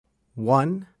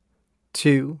1,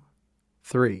 2,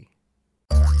 3.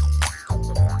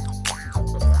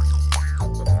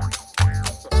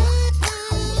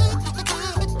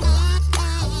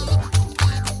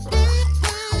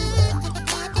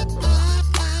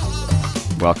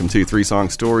 Welcome to Three Song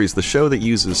Stories, the show that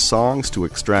uses songs to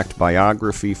extract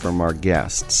biography from our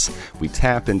guests. We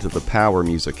tap into the power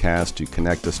music has to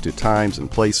connect us to times and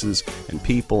places and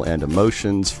people and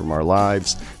emotions from our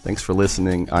lives. Thanks for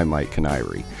listening. I'm Mike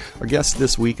Canary. Our guest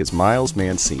this week is Miles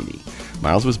Mancini.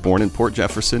 Miles was born in Port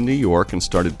Jefferson, New York, and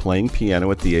started playing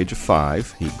piano at the age of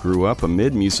 5. He grew up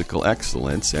amid musical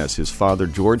excellence as his father,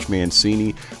 George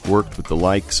Mancini, worked with the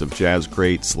likes of jazz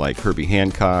greats like Herbie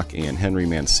Hancock and Henry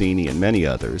Mancini and many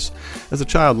others. As a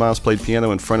child, Miles played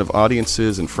piano in front of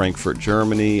audiences in Frankfurt,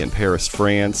 Germany, and Paris,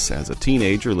 France. As a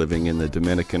teenager living in the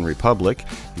Dominican Republic,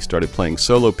 he started playing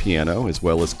solo piano as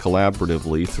well as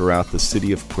collaboratively throughout the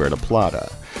city of Puerto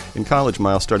Plata. In college,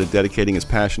 Miles started dedicating his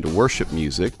passion to worship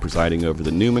music, presiding over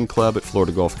the Newman Club at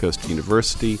Florida Gulf Coast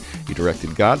University. He directed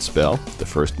Godspell, the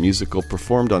first musical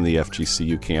performed on the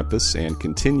FGCU campus, and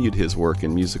continued his work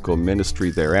in musical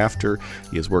ministry thereafter.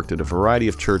 He has worked at a variety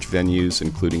of church venues,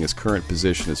 including his current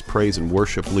position as praise and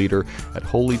worship leader at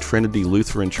Holy Trinity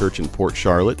Lutheran Church in Port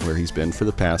Charlotte, where he's been for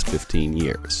the past 15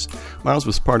 years. Miles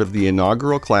was part of the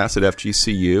inaugural class at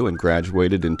FGCU and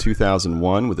graduated in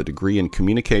 2001 with a degree in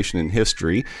communication and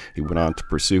history. He went on to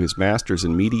pursue his master's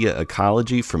in media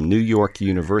ecology from New York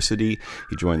University.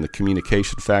 He joined the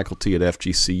communication faculty at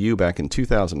FGCU back in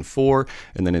 2004,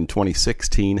 and then in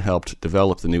 2016 helped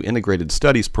develop the new integrated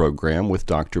studies program with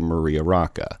Dr. Maria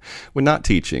Rocca. When not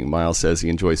teaching, Miles says he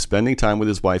enjoys spending time with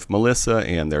his wife Melissa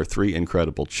and their 3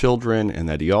 incredible children, and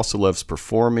that he also loves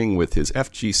performing with his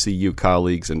FGCU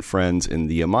colleagues and friends in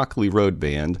the Immokalee Road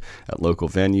Band at local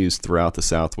venues throughout the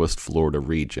Southwest Florida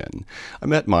region. I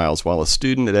met Miles while a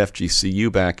student at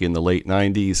FGCU back in the late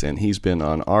 90s, and he's been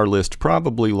on our list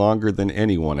probably longer than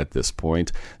anyone at this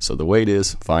point, so the wait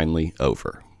is finally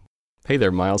over. Hey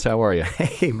there, Miles. How are you?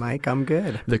 Hey, Mike. I'm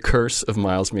good. The curse of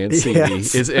Miles Mancini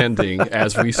is ending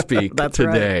as we speak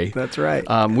today. Right. That's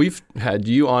right. We've had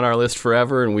you on our list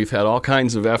forever, and we've had all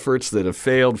kinds of efforts that have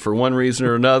failed for one reason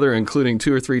or another, including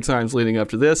 2 or 3 times leading up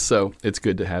to this, so it's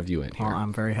good to have you in here. Well,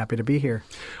 I'm very happy to be here.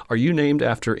 Are you named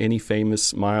after any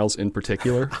famous Miles in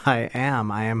particular? I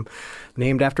am. I am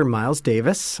named after Miles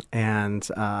Davis, and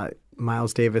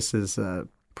Miles Davis is a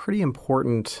pretty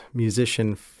important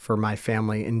musician for my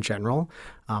family in general.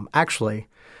 Actually,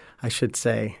 I should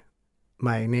say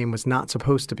my name was not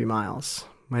supposed to be Miles.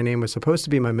 My name was supposed to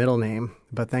be my middle name,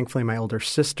 but thankfully my older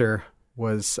sister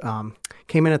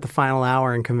came in at the final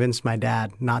hour and convinced my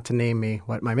dad not to name me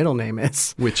what my middle name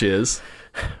is. Which is?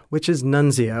 Which is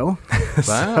Nunzio.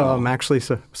 Wow. So I'm actually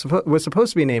was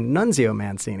supposed to be named Nunzio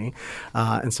Mancini.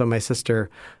 And so my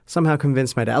sister somehow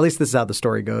convinced my dad. At least this is how the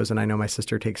story goes, and I know my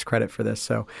sister takes credit for this.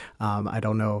 So I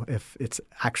don't know if it's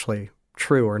actually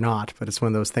true or not, but it's one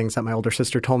of those things that my older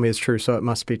sister told me is true, so it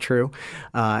must be true.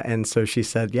 And so she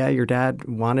said, yeah, your dad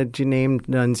wanted you named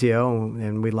Nunzio,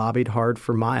 and we lobbied hard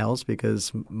for Miles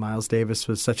because Miles Davis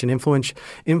was such an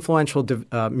influential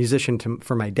musician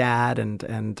for my dad and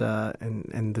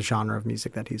the genre of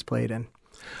music that he's played in.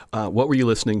 What were you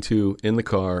listening to in the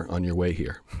car on your way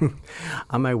here?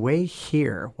 On my way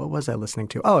here, what was I listening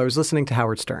to? Oh, I was listening to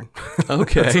Howard Stern.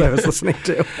 Okay. That's what I was listening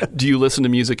to. Do you listen to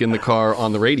music in the car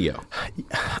on the radio?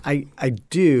 I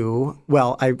do.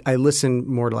 Well, I listen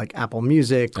more to like Apple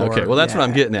Music. Okay, well, that's what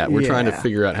I'm getting at. We're trying to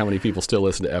figure out how many people still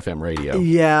listen to FM radio.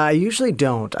 Yeah, I usually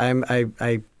don't.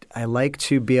 I like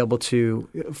to be able to,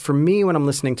 for me, when I'm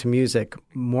listening to music,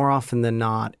 more often than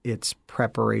not, it's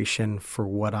preparation for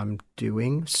what I'm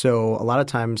doing. So a lot of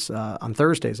times on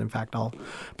Thursdays, in fact, I'll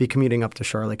be commuting up to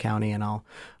Charlotte County and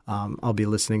I'll be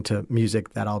listening to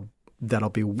music that I'll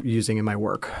be using in my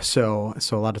work. So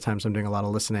a lot of times I'm doing a lot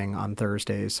of listening on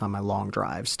Thursdays on my long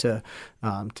drives to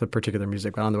particular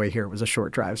music. But on the way here, it was a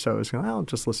short drive. So I was going, I'll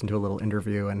just listen to a little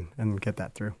interview and get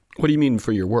that through. What do you mean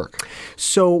for your work?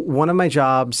 So one of my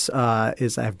jobs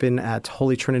is I've been at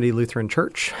Holy Trinity Lutheran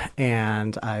Church,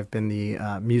 and I've been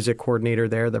the music coordinator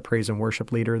there, the praise and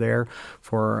worship leader there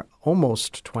for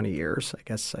almost 20 years. I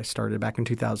guess I started back in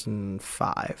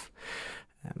 2005.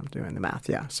 And I'm doing the math,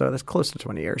 yeah. So that's close to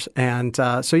 20 years. And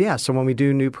so when we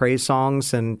do new praise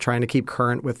songs and trying to keep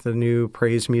current with the new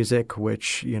praise music,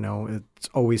 which, it's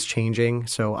always changing.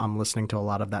 So I'm listening to a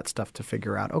lot of that stuff to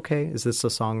figure out, okay, is this a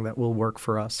song that will work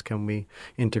for us? Can we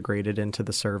integrate it into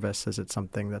the service? Is it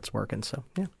something that's working? So,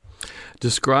 yeah.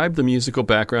 Describe the musical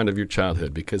background of your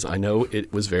childhood, because I know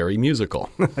it was very musical.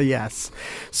 Yes.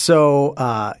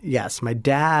 So, yes, my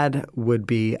dad would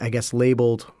be, I guess,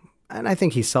 labeled and I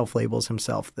think he self-labels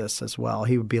himself this as well.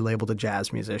 He would be labeled a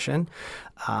jazz musician.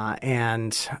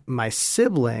 And my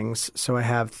siblings, so I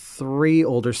have 3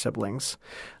 older siblings,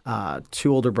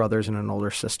 2 older brothers and an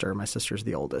older sister. My sister's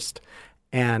the oldest.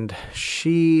 And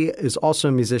she is also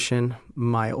a musician.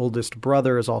 My oldest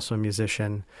brother is also a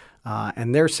musician.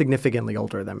 And they're significantly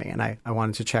older than me. And I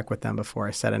wanted to check with them before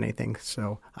I said anything,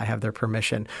 so I have their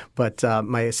permission. But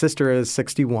my sister is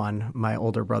 61. My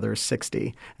older brother is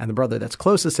 60. And the brother that's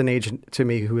closest in age to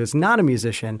me, who is not a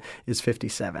musician, is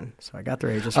 57. So I got their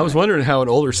ages I was wondering how an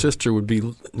older sister would be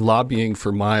lobbying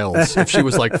for Miles if she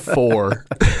was like 4.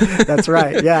 That's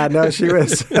right. Yeah, no, she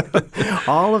was.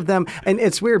 All of them. And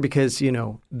it's weird because,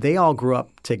 they all grew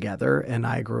up together and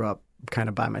I grew up kind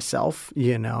of by myself.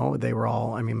 They were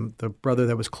all, the brother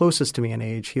that was closest to me in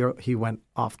age, he went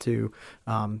off to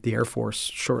the Air Force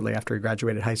shortly after he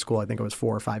graduated high school. I think I was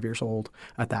 4 or 5 years old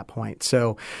at that point.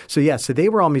 So they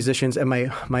were all musicians. And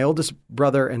my oldest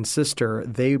brother and sister,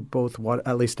 they both,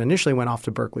 at least initially, went off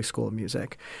to Berklee School of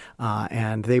Music.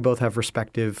 And they both have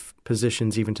respective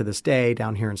positions even to this day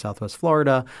down here in Southwest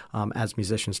Florida as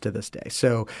musicians to this day.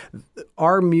 So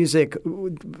our music,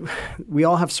 we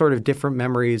all have sort of different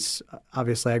memories.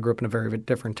 Obviously, I grew up in a very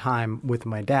different time with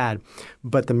my dad,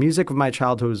 but the music of my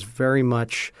childhood was very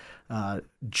much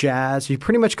jazz. You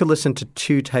pretty much could listen to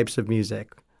 2 types of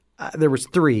music. There was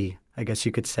 3, I guess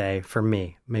you could say, for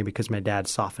me, maybe because my dad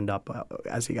softened up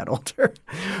as he got older.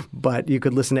 But you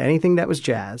could listen to anything that was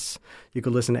jazz. You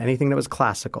could listen to anything that was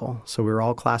classical. So we were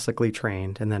all classically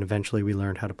trained, and then eventually we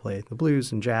learned how to play the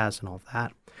blues and jazz and all of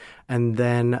that. And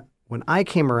then when I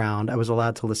came around, I was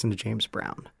allowed to listen to James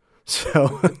Brown. So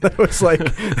that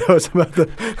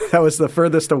was the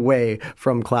furthest away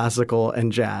from classical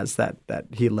and jazz that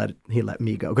he let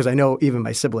me go, because I know even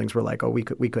my siblings were like, oh, we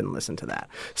couldn't listen to that.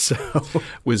 So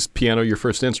was piano your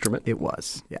first instrument? It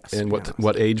was, yes. And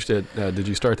what age did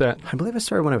you start that? I believe I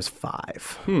started when I was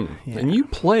 5. Yeah. And you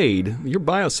played. Your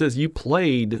bio says you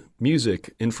played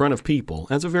music in front of people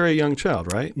as a very young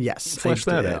child, right? Yes, flesh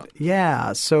that out.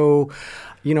 Yeah. So,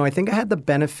 I think I had the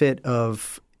benefit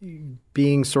of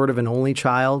being sort of an only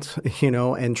child,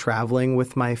 and traveling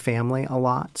with my family a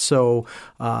lot. So,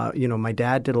 my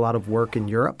dad did a lot of work in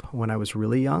Europe when I was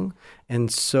really young.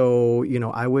 And so,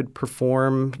 I would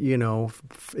perform,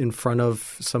 in front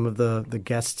of some of the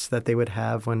guests that they would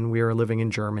have when we were living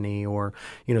in Germany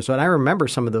and I remember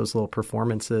some of those little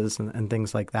performances and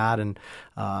things like that. And,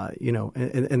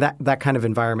 and that kind of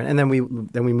environment. And then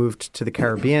we moved to the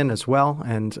Caribbean as well.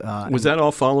 And was that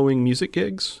all following music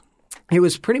gigs? It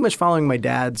was pretty much following my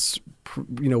dad's,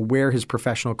 where his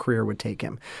professional career would take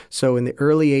him. So in the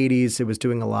early 80s, it was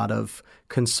doing a lot of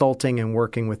consulting and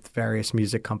working with various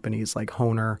music companies like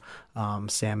Hohner,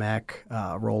 Sam Eck,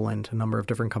 Roland, a number of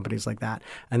different companies like that.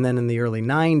 And then in the early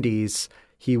 90s,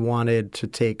 he wanted to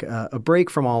take a break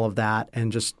from all of that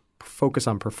and just focus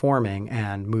on performing,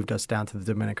 and moved us down to the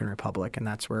Dominican Republic. And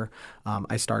that's where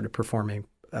I started performing,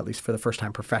 at least for the first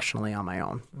time professionally on my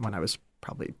own, when I was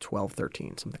probably 12,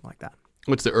 13, something like that.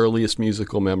 What's the earliest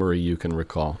musical memory you can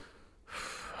recall?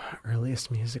 Earliest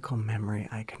musical memory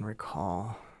I can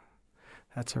recall.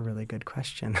 That's a really good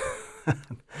question. Let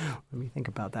me think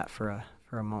about that for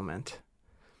a moment.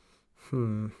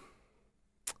 I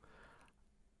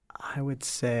would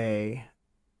say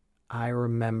I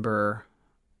remember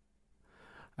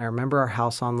our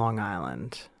house on Long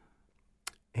Island,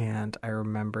 and I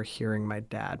remember hearing my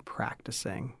dad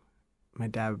practicing. My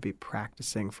dad would be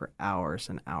practicing for hours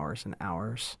and hours and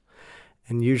hours.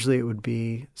 And usually it would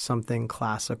be something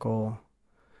classical.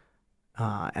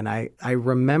 And I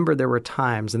remember there were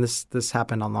times, and this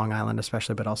happened on Long Island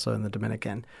especially, but also in the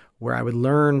Dominican, where I would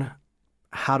learn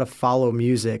how to follow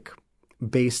music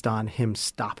based on him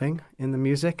stopping in the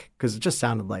music, because it just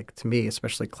sounded like, to me,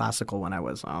 especially classical when I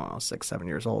was, 6, 7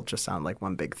 years old, just sounded like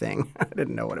one big thing. I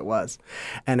didn't know what it was.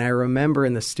 And I remember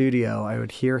in the studio, I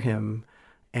would hear him,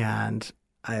 and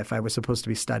if I was supposed to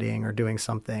be studying or doing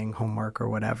something, homework or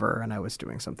whatever, and I was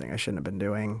doing something I shouldn't have been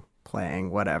doing,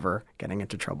 playing, whatever, getting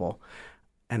into trouble,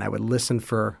 and I would listen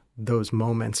for those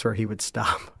moments where he would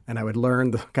stop, and I would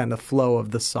learn the kind of flow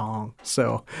of the song.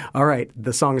 So, all right,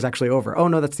 the song is actually over. Oh,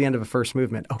 no, that's the end of a first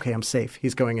movement. Okay, I'm safe.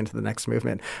 He's going into the next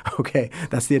movement. Okay,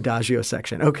 that's the adagio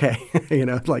section. Okay,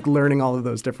 like learning all of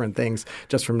those different things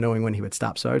just from knowing when he would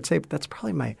stop. So I would say that's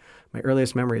probably my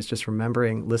earliest memory, is just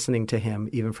remembering listening to him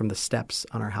even from the steps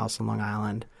on our house in Long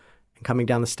Island, and coming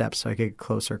down the steps so I could get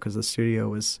closer, because the studio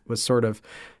was sort of,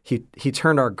 he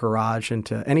turned our garage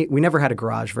into we never had a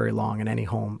garage very long in any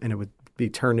home, and it would be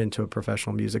turned into a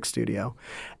professional music studio.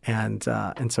 And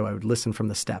so I would listen from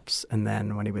the steps, and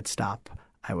then when he would stop,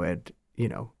 I would,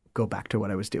 go back to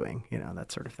what I was doing,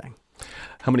 that sort of thing.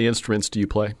 How many instruments do you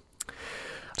play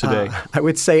today? I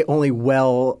would say only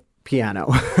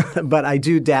piano, but I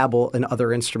do dabble in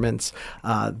other instruments.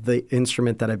 The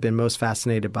instrument that I've been most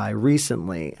fascinated by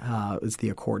recently is the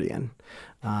accordion.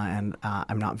 And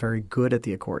I'm not very good at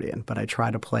the accordion, but I try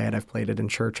to play it. I've played it in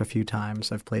church a few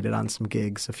times. I've played it on some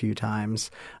gigs a few times.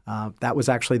 That was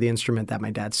actually the instrument that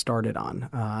my dad started on.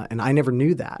 And I never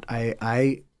knew that.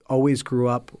 I always grew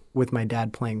up with my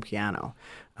dad playing piano.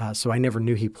 So I never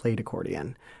knew he played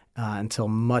accordion until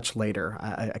much later.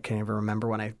 I can't even remember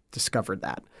when I discovered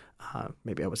that.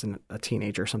 Maybe I was a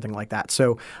teenager or something like that.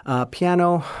 So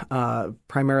piano,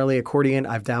 primarily accordion.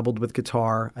 I've dabbled with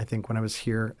guitar. I think when I was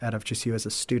here at FGCU as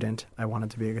a student, I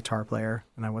wanted to be a guitar player,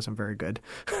 and I wasn't very good,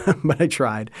 but I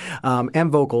tried.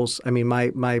 And vocals. I mean,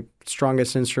 my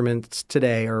strongest instruments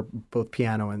today are both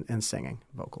piano and singing,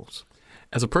 vocals.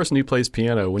 As a person who plays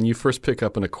piano, when you first pick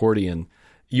up an accordion,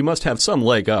 you must have some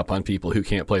leg up on people who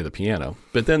can't play the piano.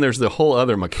 But then there's the whole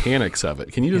other mechanics of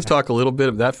it. Can you just talk a little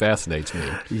bit? That fascinates me.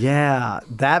 Yeah,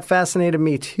 that fascinated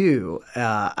me too.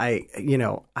 I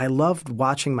loved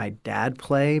watching my dad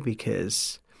play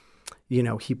because,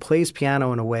 he plays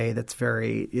piano in a way that's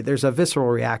there's a visceral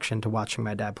reaction to watching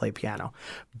my dad play piano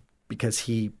because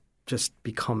he just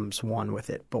becomes one with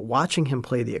it. But watching him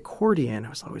play the accordion, I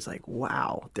was always like,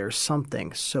 wow, there's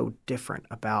something so different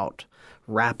about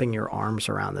wrapping your arms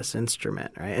around this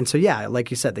instrument, right? And so, yeah,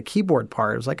 like you said, the keyboard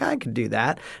part, I was like, I could do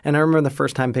that. And I remember the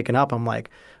first time picking up, I'm like,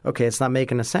 okay, it's not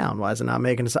making a sound. Why is it not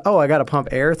making a sound? Oh, I got to pump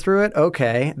air through it?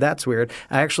 Okay, that's weird.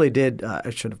 I actually did, I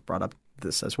should have brought up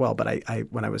this as well, but I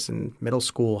when I was in middle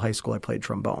school, high school, I played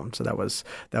trombone. So that was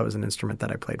an instrument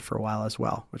that I played for a while as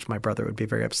well, which my brother would be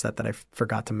very upset that I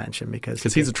forgot to mention because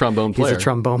he's a trombone player. He's a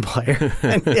trombone player.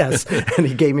 And yes, and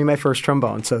he gave me my first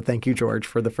trombone. So thank you, George,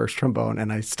 for the first trombone.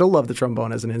 And I still love the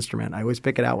trombone as an instrument. I always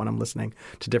pick it out when I'm listening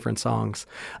to different songs.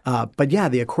 But yeah,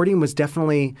 the accordion was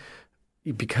definitely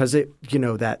because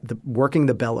working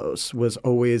the bellows was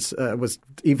always was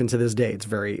even to this day, it's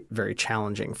very, very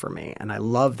challenging for me. And I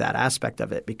love that aspect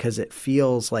of it because it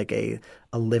feels like a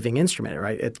living instrument,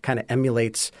 right? It kind of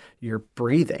emulates your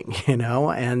breathing, and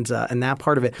that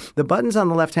part of it. The buttons on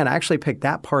the left hand, I actually picked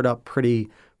that part up pretty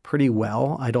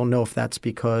well. I don't know if that's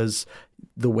because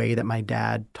the way that my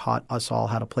dad taught us all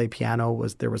how to play piano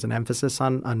there was an emphasis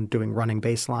on doing running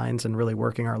bass lines and really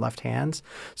working our left hands.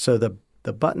 So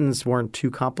the buttons weren't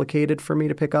too complicated for me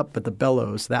to pick up, but the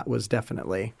bellows, that was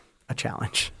definitely a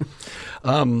challenge.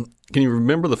 Can you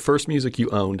remember the first music you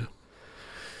owned?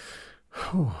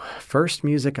 First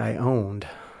music I owned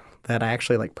that I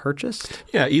actually purchased?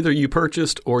 Yeah, either you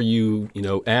purchased or you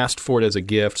asked for it as a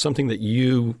gift, something that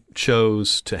you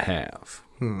chose to have.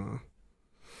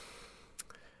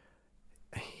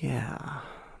 Yeah, I'm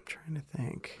trying to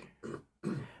think.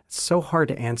 It's so hard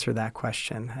to answer that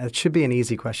question. It should be an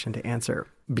easy question to answer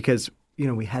because,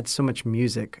 we had so much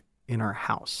music in our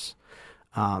house.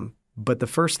 But the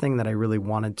first thing that I really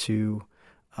wanted to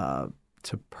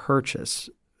purchase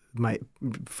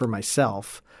for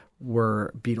myself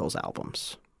were Beatles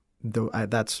albums.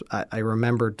 I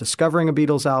remember discovering a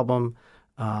Beatles album,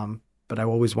 but I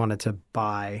always wanted to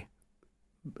buy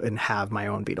and have my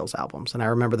own Beatles albums. And I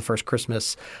remember the first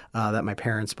Christmas that my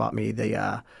parents bought me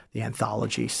the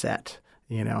anthology set,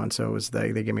 and so it was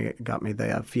they got me the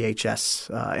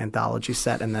VHS anthology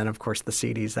set, and then of course the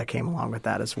CDs that came along with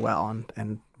that as well,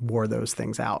 and wore those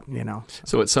things out,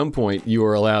 So at some point you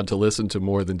were allowed to listen to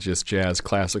more than just jazz,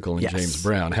 classical, and yes. James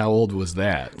Brown. How old was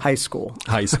that? High school.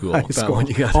 High school. High school. When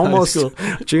you got almost high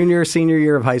school. Junior, senior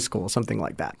year of high school, something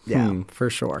like that. Yeah, for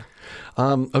sure.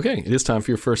 Okay, it is time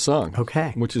for your first song.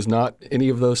 Okay. Which is not any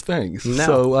of those things. No.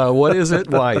 So what is it?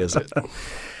 Why is it?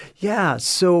 Yeah,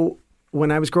 so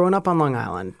when I was growing up on Long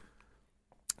Island,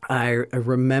 I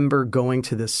remember going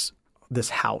to this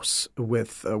house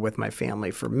with my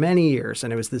family for many years,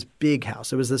 and it was this big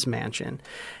house. It was this mansion,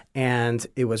 and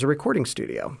it was a recording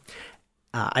studio.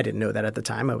 I didn't know that at the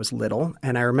time. I was little,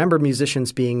 and I remember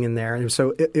musicians being in there. And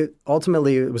so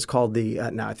ultimately it was called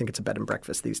now I think it's a bed and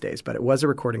breakfast these days, but it was a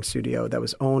recording studio that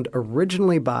was owned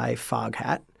originally by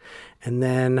Foghat. And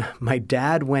then my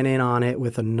dad went in on it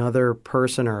with another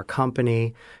person or a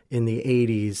company in the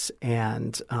 80s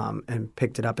and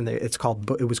picked it up. And it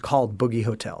was called Boogie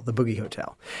Hotel, the Boogie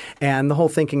Hotel. And the whole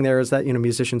thinking there is that,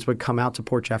 musicians would come out to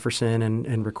Port Jefferson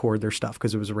and record their stuff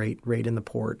because it was right in the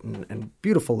port and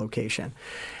beautiful location.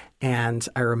 And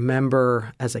I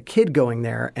remember as a kid going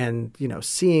there and,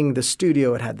 seeing the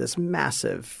studio. It had this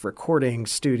massive recording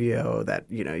studio that,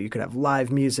 you could have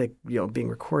live music, being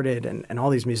recorded and all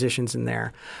these musicians in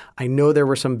there. I know there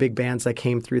were some big bands that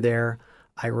came through there.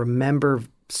 I remember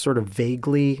sort of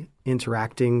vaguely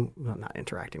not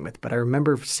interacting with, but I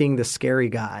remember seeing the scary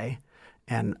guy.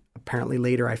 And apparently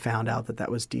later I found out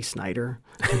that was Dee Snider.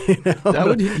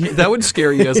 That would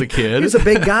scare you as a kid. He's a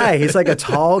big guy. He's like a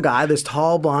tall guy, this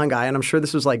tall blonde guy. And I'm sure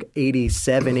this was like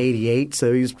 87, 88.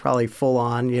 So he was probably full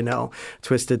on,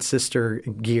 Twisted Sister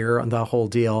gear on the whole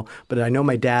deal. But I know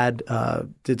my dad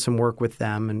did some work with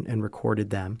them and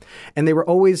recorded them. And they were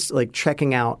always like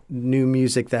checking out new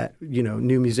music that,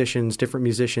 new musicians, different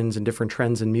musicians and different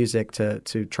trends in music to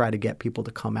try to get people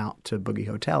to come out to Boogie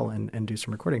Hotel and do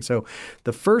some recording. So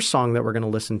the first song that we're going to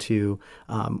listen to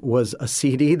was a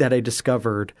CD that I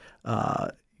discovered,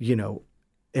 and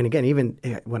again, even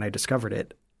when I discovered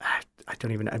it,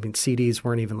 CDs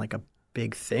weren't even like a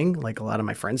big thing. Like a lot of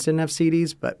my friends didn't have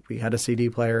CDs, but we had a CD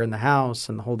player in the house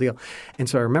and the whole deal. And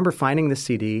so I remember finding the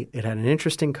CD. It had an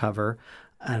interesting cover,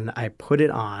 and I put it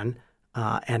on.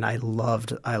 And I loved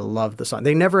the song.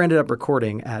 They never ended up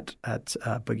recording at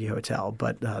Boogie Hotel,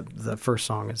 but the first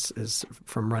song is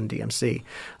from Run DMC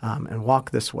and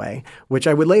Walk This Way, which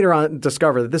I would later on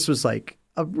discover that this was like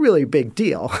a really big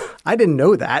deal. I didn't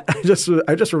know that.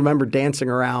 I just remember dancing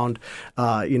around,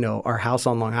 our house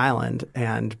on Long Island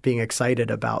and being excited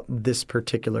about this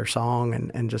particular song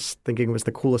and just thinking it was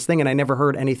the coolest thing. And I never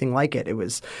heard anything like it. It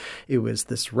was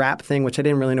this rap thing, which I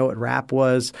didn't really know what rap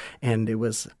was, and it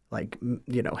was like,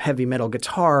 heavy metal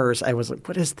guitars. I was like,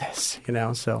 what is this?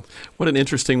 So what an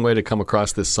interesting way to come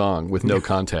across this song with no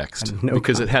context,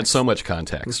 because it had so much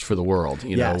context for the world.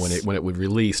 Yes. When it was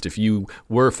released, if you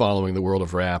were following the world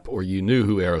of rap or you knew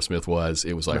who Aerosmith was,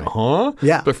 it was like, huh?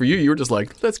 Yeah. But for you were just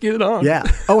like, let's get it on. Yeah.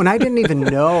 Oh, and I didn't even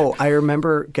know. I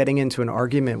remember getting into an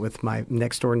argument with my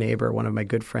next door neighbor, one of my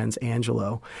good friends,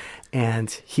 Angelo, and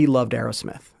he loved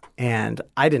Aerosmith. And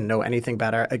I didn't know anything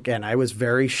about it. Again, I was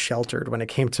very sheltered when it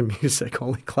came to music,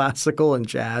 only classical and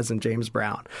jazz and James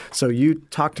Brown. So you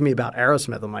talked to me about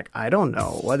Aerosmith. I'm like, I don't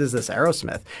know. What is this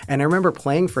Aerosmith? And I remember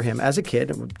playing for him as a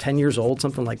kid, 10 years old,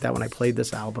 something like that, when I played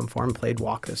this album for him, played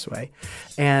Walk This Way.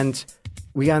 And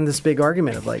we got in this big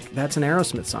argument of like, that's an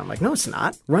Aerosmith song. I'm like, no, it's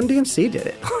not. Run DMC did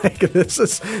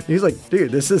it. He's like,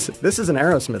 dude, this is an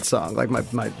Aerosmith song. Like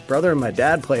my brother and my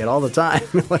dad play it all the time.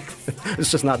 Like,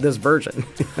 it's just not this version.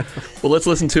 Well, let's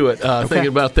listen to it. Thinking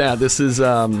about that, this is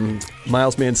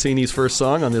Miles Mancini's first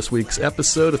song on this week's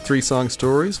episode of 3 Song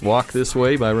Stories, Walk This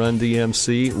Way by Run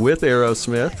DMC with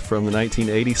Aerosmith from the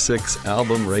 1986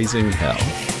 album Raising Hell.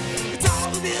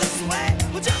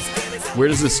 Where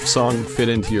does this song fit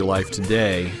into your life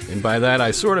today? And by that,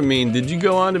 I sort of mean, did you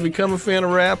go on to become a fan of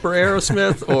rap or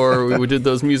Aerosmith? Or did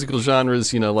those musical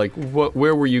genres,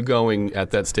 where were you going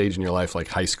at that stage in your life, like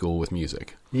high school with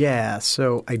music? Yeah,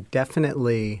 so I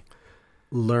definitely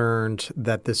learned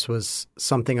that this was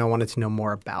something I wanted to know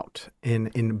more about in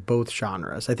both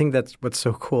genres. I think that's what's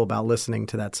so cool about listening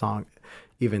to that song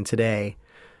even today.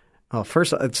 Well,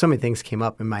 first, so many things came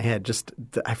up in my head.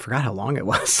 I forgot how long it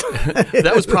was.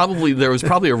 There was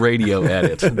probably a radio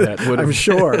edit that would have. I'm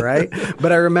sure, right?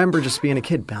 But I remember just being a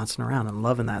kid bouncing around and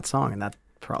loving that song, and that's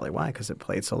probably why, because it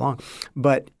played so long.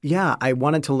 But yeah, I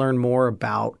wanted to learn more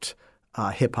about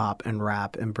hip hop and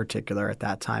rap in particular at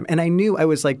that time, and I knew I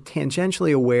was like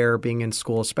tangentially aware, being in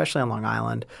school, especially on Long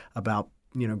Island, about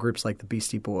groups like the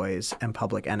Beastie Boys and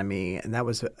Public Enemy, and that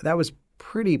was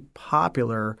pretty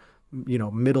popular.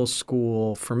 Middle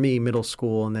school,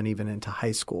 and then even into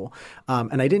high school.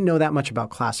 And I didn't know that much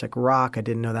about classic rock. I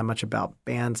didn't know that much about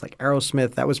bands like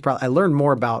Aerosmith. That was I learned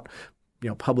more about,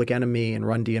 Public Enemy and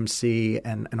Run DMC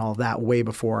and all that way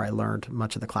before I learned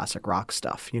much of the classic rock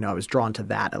stuff. I was drawn to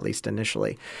that, at least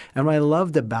initially. And what I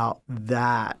loved about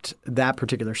that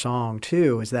particular song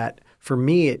too is that for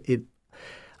me,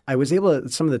 I was able to,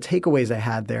 some of the takeaways I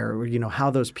had there were,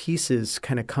 how those pieces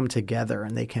kind of come together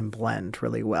and they can blend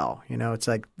really well. It's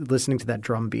like listening to that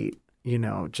drum beat,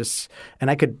 and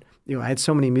I could, I had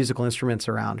so many musical instruments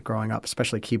around growing up,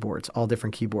 especially keyboards, all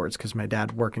different keyboards, because my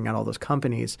dad working at all those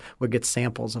companies would get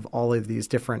samples of all of these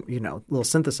different, little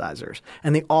synthesizers.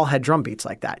 And they all had drum beats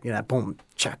like that, boom,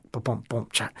 check, boom, boom,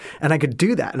 check. And I could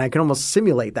do that, and I could almost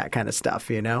simulate that kind of stuff,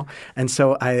 And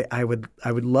so I would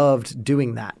loved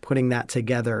doing that, putting that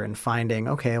together and finding,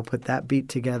 okay, I'll put that beat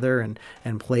together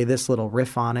and play this little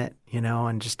riff on it,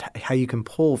 and just how you can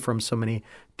pull from so many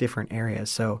different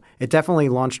areas. So it definitely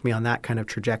launched me on that kind of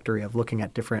trajectory of looking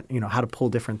at different, how to pull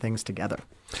different things together.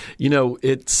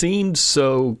 It seemed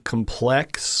so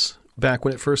complex back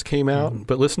when it first came out,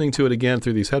 but listening to it again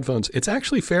through these headphones, it's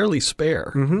actually fairly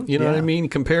spare. You know what I mean?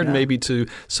 Compared maybe to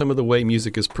some of the way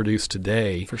music is produced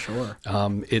today. For sure.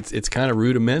 It's kind of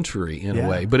rudimentary in a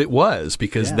way, but it was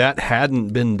because that hadn't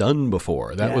been done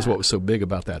before. That was what was so big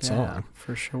about that song.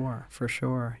 For sure. For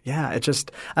sure. Yeah. It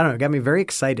just, I don't know, it got me very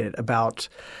excited about,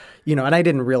 and I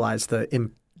didn't realize the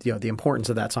importance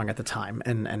of that song at the time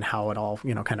and how it all,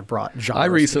 kind of brought genres I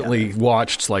recently together.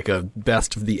 watched like a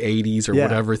best of the 80s or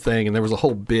whatever thing, and there was a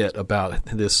whole bit about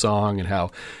this song and how,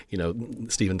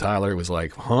 Steven Tyler was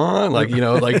like, huh? Like,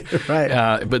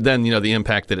 Right. But then, the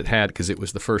impact that it had, because it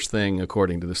was the first thing,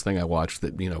 according to this thing I watched,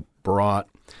 that, brought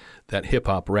that hip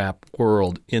hop rap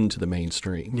world into the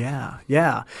mainstream.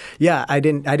 Yeah. I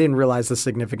didn't realize the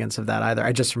significance of that either.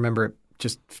 I just remember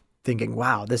just thinking,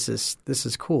 wow, this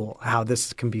is cool, how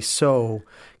this can be so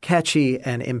catchy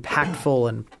and impactful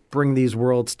and bring these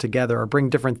worlds together or bring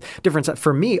different –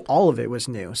 for me, all of it was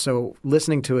new. So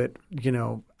listening to it,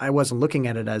 I wasn't looking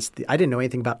at it as – I didn't know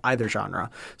anything about either genre.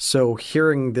 So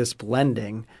hearing this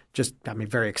blending just got me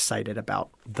very excited about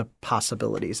the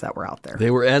possibilities that were out there.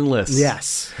 They were endless.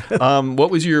 Yes.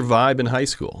 What was your vibe in high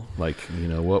school? Like,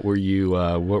 what were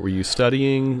you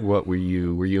studying? Were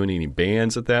you in any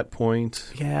bands at that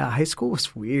point? Yeah, high school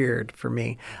was weird for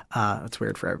me. It's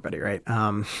weird for everybody, right?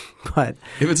 But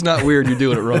if it's not weird, you're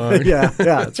doing it wrong. yeah,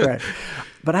 that's right.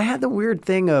 But I had the weird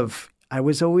thing of I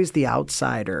was always the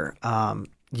outsider.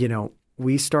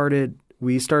 We started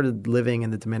living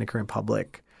in the Dominican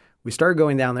Republic. We started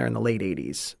going down there in the late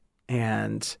 80s,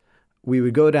 and we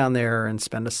would go down there and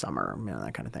spend a summer,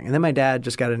 that kind of thing. And then my dad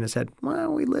just got in his head,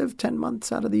 well, we live 10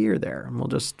 months out of the year there, and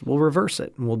we'll reverse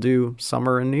it, and we'll do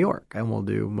summer in New York, and we'll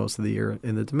do most of the year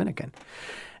in the Dominican.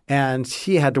 And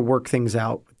he had to work things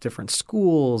out with different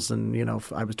schools, and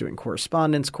I was doing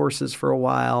correspondence courses for a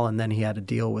while, and then he had to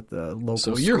deal with the local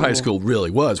So school. your high school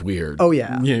really was weird. Oh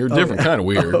yeah, you're different kind of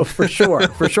weird. Oh, for sure,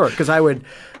 because I would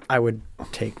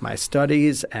take my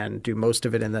studies and do most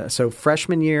of it so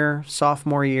freshman year,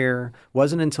 sophomore year,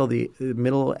 wasn't until the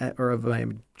middle or of my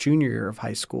junior year of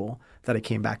high school that I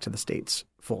came back to the States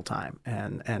full time.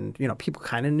 And people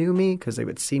kind of knew me because they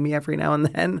would see me every now and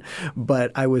then,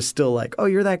 but I was still like, oh,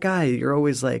 you're that guy. You're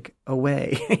always like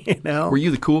away, Were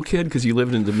you the cool kid because you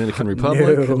lived in the Dominican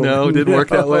Republic? No, didn't work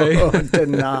that way? It did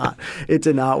not. It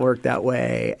did not work that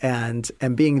way. And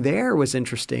being there was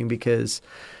interesting because,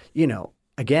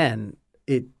 again,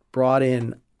 it brought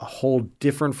in a whole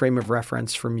different frame of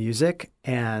reference for music.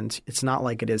 And it's not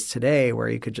like it is today where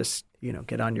you could just,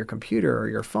 get on your computer or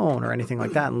your phone or anything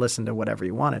like that and listen to whatever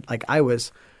you wanted. Like I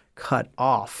was cut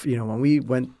off. When we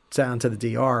went down to the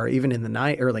DR, even in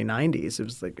the early 90s, it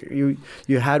was like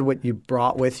you had what you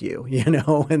brought with you, and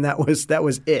that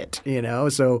was it,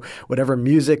 So whatever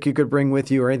music you could bring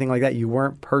with you or anything like that, you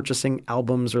weren't purchasing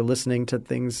albums or listening to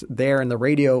things there. And the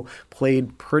radio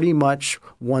played pretty much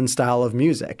one style of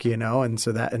music, and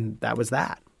so that was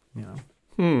that,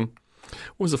 What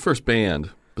was the first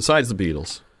band besides the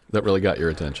Beatles that really got your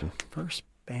attention? First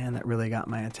band that really got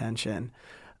my attention.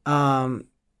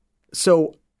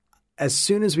 So as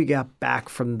soon as we got back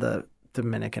from the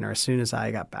Dominican, or as soon as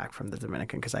I got back from the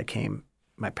Dominican, because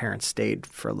my parents stayed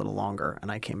for a little longer,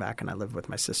 and I came back and I lived with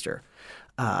my sister.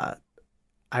 I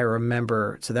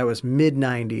remember, so that was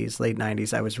mid-'90s, late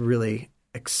 90s. I was really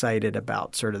excited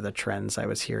about sort of the trends I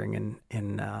was hearing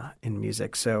in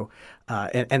music. So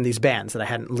and these bands that I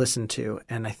hadn't listened to,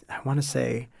 and I want to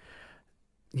say,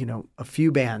 a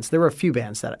few bands. There were a few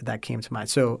bands that came to mind.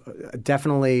 So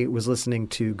definitely was listening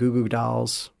to Goo Goo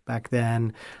Dolls back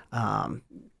then. I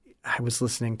was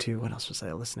listening to – what else was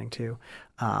I listening to?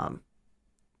 I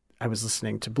was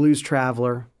listening to Blues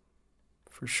Traveler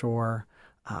for sure.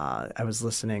 I was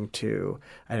listening to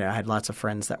 – I had lots of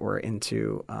friends that were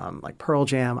into like Pearl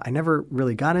Jam. I never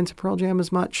really got into Pearl Jam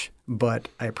as much, but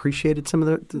I appreciated some of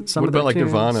the tunes. What about like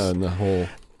Nirvana and the whole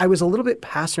 – I was a little bit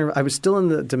past – I was still in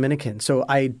the Dominican. So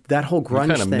that whole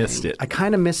grunge thing – missed it. I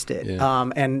kind of missed it. Yeah.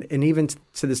 And even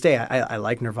to this day, I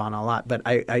like Nirvana a lot. But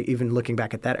I even looking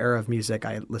back at that era of music,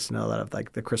 I listened to a lot of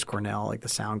like the Chris Cornell, like the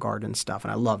Soundgarden stuff.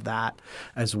 And I love that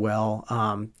as well.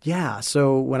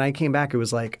 So when I came back, it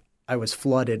was like I was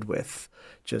flooded with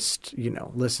just,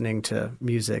 listening to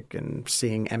music and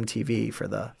seeing MTV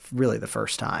for really the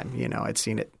first time. I'd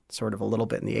seen it sort of a little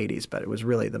bit in the 80s, but it was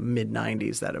really the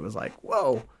mid-90s that it was like,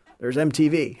 whoa, there's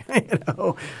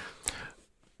MTV,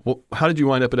 Well, how did you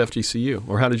wind up at FGCU?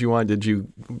 Or how did you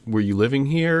were you living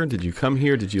here? Did you come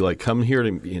here? Did you come here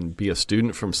and be a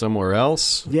student from somewhere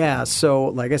else? Yeah. So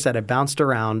like I said, I bounced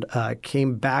around,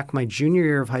 came back my junior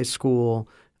year of high school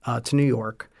to New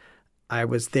York. I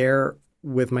was there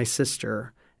with my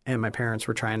sister, and my parents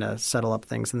were trying to settle up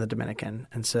things in the Dominican.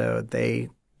 And so they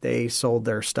sold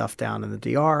their stuff down in the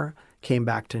DR, came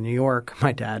back to New York.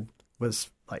 My dad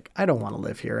was like, I don't want to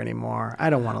live here anymore. I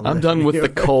don't want to live I'm done with the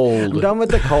cold. I'm done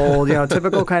with the cold,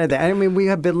 typical kind of thing. I mean, we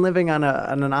have been living on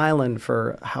an island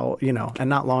for and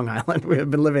not Long Island. We have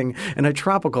been living in a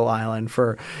tropical island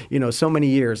for, so many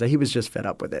years that he was just fed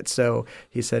up with it. So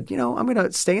he said, I'm going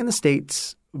to stay in the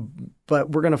States, but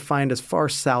we're going to find as far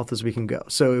south as we can go.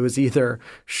 So it was either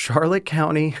Charlotte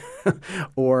County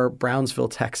or Brownsville,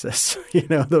 Texas.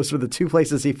 Those were the two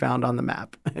places he found on the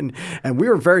map. And we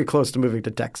were very close to moving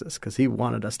to Texas because he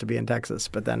wanted us to be in Texas.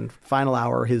 But then final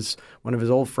hour, one of his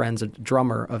old friends, a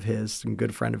drummer of his and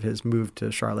good friend of his, moved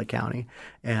to Charlotte County.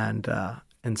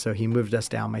 And so he moved us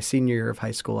down. My senior year of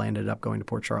high school, I ended up going to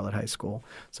Port Charlotte High School.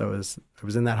 So I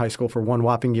was in that high school for one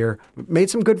whopping year. Made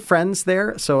some good friends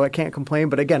there, so I can't complain.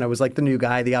 But again, I was like the new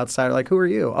guy, the outsider. Like, who are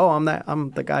you? Oh,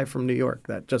 I'm the guy from New York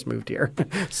that just moved here,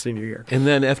 senior year. And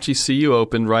then FGCU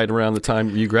opened right around the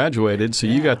time you graduated, so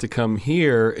you got to come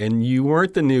here, and you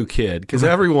weren't the new kid because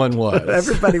everyone was.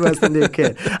 Everybody was the new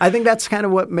kid. I think that's kind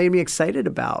of what made me excited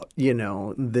about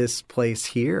this place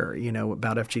here,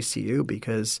 about FGCU,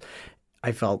 because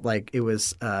I felt like it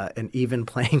was an even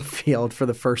playing field for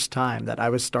the first time, that I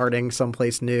was starting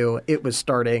someplace new. It was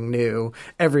starting new.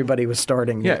 Everybody was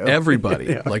starting new. Yeah,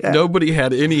 everybody. Nobody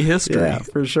had any history. Yeah,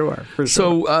 for sure.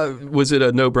 So was it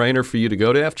a no-brainer for you to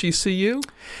go to FGCU?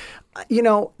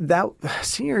 That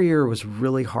senior year was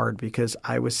really hard because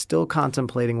I was still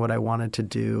contemplating what I wanted to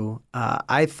do.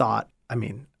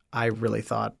 I really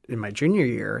thought in my junior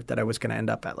year that I was going to end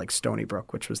up at like Stony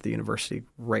Brook, which was the university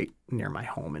right near my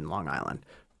home in Long Island,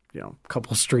 a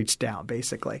couple streets down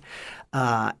basically.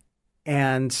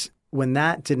 And when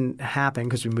that didn't happen,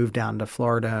 because we moved down to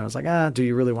Florida, I was like, do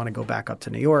you really want to go back up to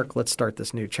New York? Let's start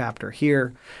this new chapter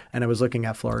here. And I was looking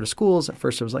at Florida schools. At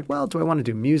first I was like, well, do I want to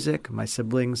do music? My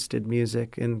siblings did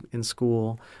music in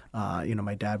school.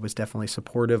 My dad was definitely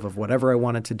supportive of whatever I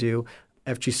wanted to do.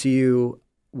 FGCU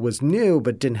was new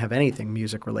but didn't have anything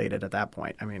music related at that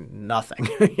point. I mean, nothing.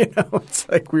 It's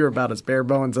like we were about as bare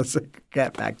bones as it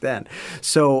got back then.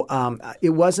 So it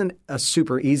wasn't a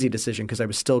super easy decision because I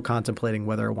was still contemplating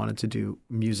whether I wanted to do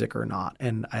music or not.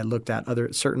 And I looked at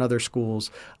certain other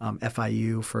schools,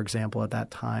 FIU, for example, at that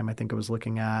time. I think I was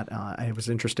looking at. I was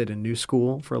interested in New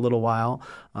School for a little while,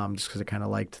 just because I kind of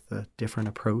liked the different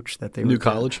approach that they were. New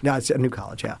College? Yeah, it's a New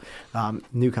College. Yeah,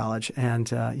 New College, and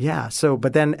So,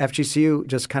 but then FGCU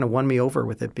just kind of won me over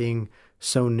with it being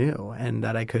so new, and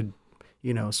that I could,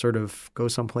 sort of go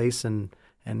someplace and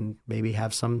maybe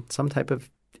have some type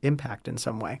of impact in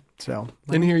some way. So,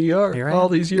 and here you are, all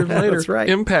these years later, that's right.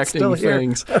 Impacting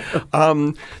things.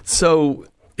 So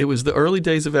it was the early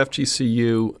days of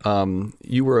FGCU.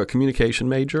 You were a communication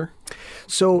major.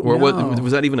 So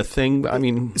was that even a thing? I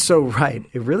mean, right,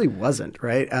 it really wasn't,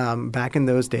 right? Back in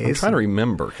those days, I'm trying to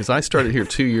remember because I started here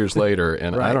 2 years later,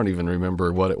 and right. I don't even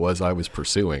remember what it was I was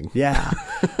pursuing. Yeah,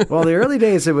 well, the early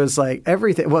days it was like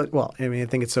everything. Well, I mean, I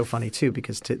think it's so funny too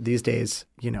because these days,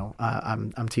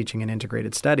 I'm teaching in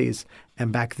integrated studies,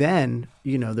 and back then,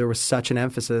 there was such an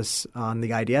emphasis on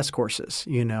the IDS courses,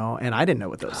 and I didn't know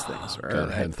what those things were.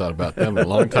 God, I hadn't thought about them in a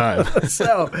long time.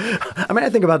 So, I mean, I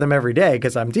think about them every day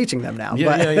because I'm teaching them now.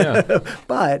 Yeah.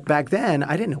 But back then,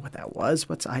 I didn't know what that was.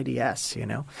 What's IDS,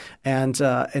 And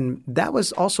that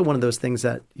was also one of those things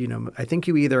that, I think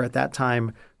you either at that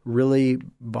time really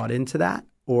bought into that.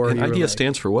 And IDS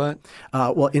stands for what?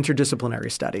 Well,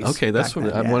 interdisciplinary studies. Okay, that's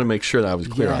what I want to make sure that I was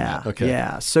clear on that. Okay.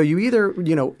 Yeah. So you either,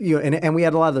 and we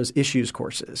had a lot of those issues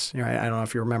courses. Right? I don't know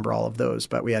if you remember all of those,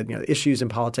 but we had, issues in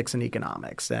politics and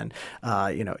economics and,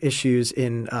 issues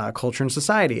in culture and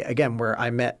society. Again, where I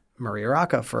met Maria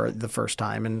Rocca for the first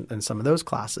time in some of those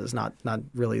classes, not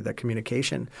really the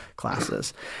communication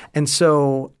classes. And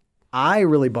so I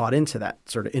really bought into that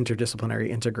sort of interdisciplinary,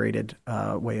 integrated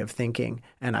way of thinking,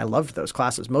 and I loved those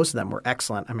classes. Most of them were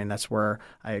excellent. I mean, that's where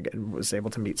I was able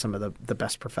to meet some of the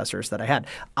best professors that I had.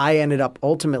 I ended up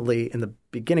ultimately in the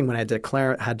beginning when I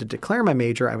had to declare my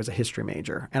major, I was a history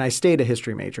major, and I stayed a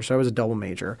history major, so I was a double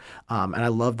major. And I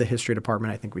loved the history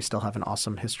department. I think we still have an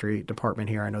awesome history department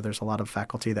here. I know there's a lot of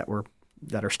faculty that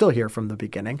are still here from the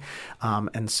beginning.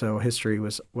 And so history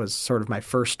was sort of my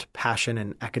first passion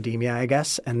in academia, I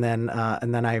guess. And then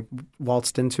I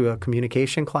waltzed into a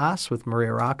communication class with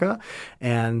Maria Rocca.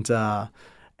 And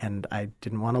And I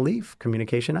didn't want to leave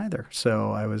communication either.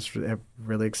 So I was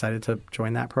really excited to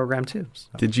join that program too. So.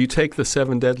 Did you take the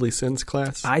 7 Deadly Sins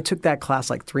class? I took that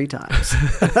class like 3 times.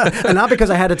 And not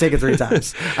because I had to take it 3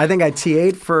 times. I think I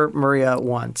TA'd for Maria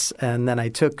once, and then I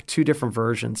took 2 different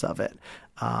versions of it.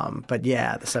 But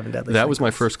yeah, the 7 Deadly Sins. That was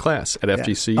my first class at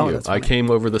FGCU. Oh, that's I funny.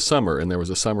 came over the summer, and there was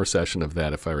a summer session of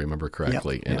that, if I remember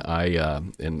correctly. Yep,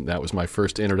 And and that was my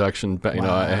first introduction.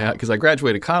 Because I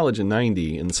graduated college in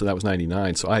 '90, and so that was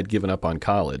 '99. So I had given up on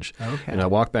college, Okay. and I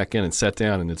walked back in and sat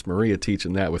down, and it's Maria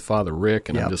teaching that with Father Rick,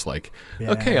 and I'm just like,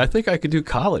 okay, I think I could do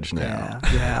college now.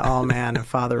 Yeah. Oh man, and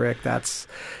Father Rick,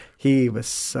 he was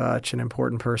such an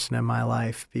important person in my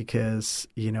life because,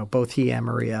 both he and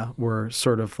Maria were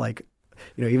sort of like,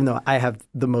 even though I have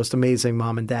the most amazing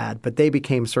mom and dad, but they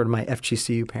became sort of my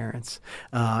FGCU parents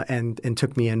and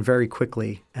took me in very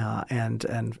quickly.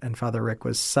 And Father Rick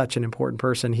was such an important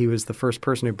person. He was the first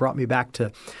person who brought me back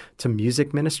to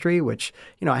music ministry, which,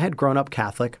 I had grown up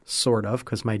Catholic, sort of,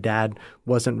 because my dad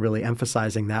wasn't really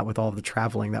emphasizing that with all the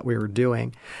traveling that we were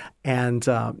doing. And,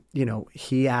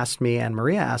 he asked me and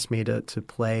Maria asked me to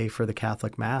play for the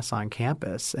Catholic Mass on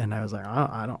campus. And I was like, oh,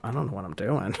 I don't know what I'm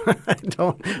doing.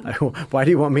 Why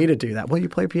do you want me to do that? Well, you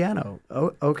play piano.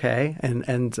 Oh, okay.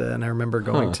 And I remember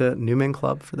going to Newman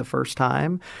Club for the first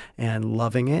time and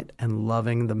loving it and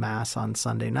loving the Mass on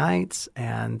Sunday nights.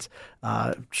 And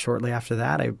shortly after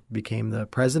that, I became the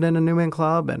president of Newman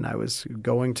Club, and I was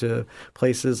going to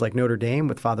places like Notre Dame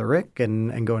with Father Rick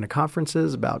and going to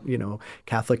conferences about,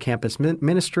 Catholic campus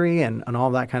ministry and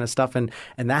all that kind of stuff. And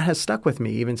that has stuck with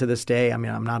me even to this day. I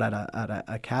mean, I'm not at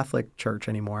a Catholic church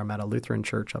anymore. I'm at a Lutheran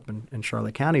church up in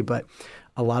Charlotte County, but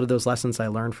a lot of those lessons I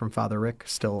learned from Father Rick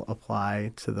still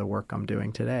apply to the work I'm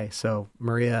doing today. So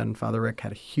Maria and Father Rick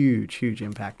had a huge, huge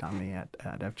impact on me at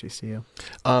FGCU.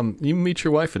 You meet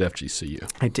your wife at FGCU.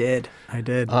 I did.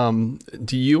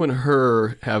 Do you and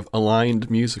her have aligned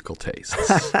musical tastes?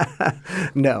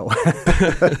 No,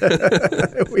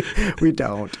 we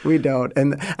don't.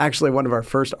 And actually, one of our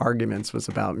first arguments was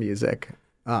about music.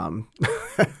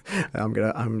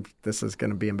 This is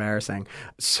gonna be embarrassing.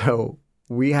 So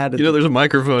we had there's a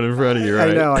microphone in front of you, right?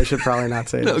 I know. I should probably not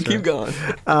say No, this. keep going.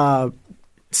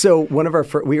 So one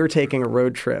of we were taking a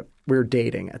road trip. We were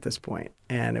dating at this point,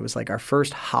 and it was like our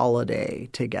first holiday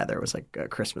together. It was like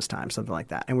Christmas time, something like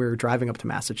that. And we were driving up to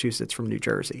Massachusetts from New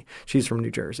Jersey. She's from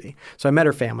New Jersey, so I met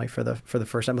her family for the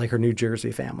first time, like her New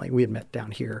Jersey family. We had met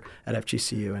down here at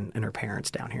FGCU and her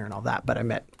parents down here and all that. But I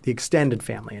met the extended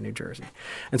family in New Jersey,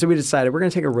 and so we decided we're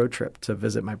going to take a road trip to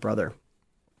visit my brother.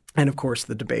 And of course,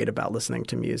 the debate about listening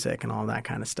to music and all that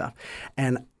kind of stuff.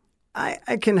 And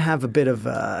I can have a bit of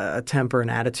a temper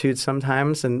and attitude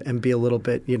sometimes and be a little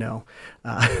bit, a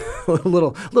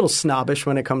little snobbish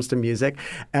when it comes to music.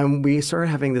 And we started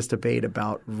having this debate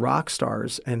about rock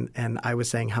stars. And I was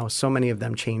saying how so many of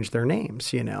them changed their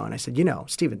names, And I said,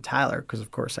 Steven Tyler, because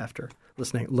of course after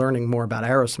learning more about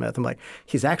Aerosmith, I'm like,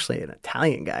 he's actually an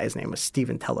Italian guy. His name was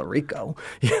Steven Tellerico,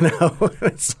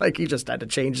 It's like he just had to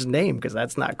change his name because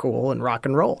that's not cool in rock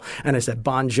and roll. And I said,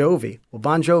 Bon Jovi. Well,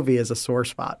 Bon Jovi is a sore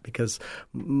spot because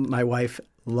my wife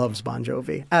loves Bon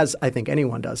Jovi, as I think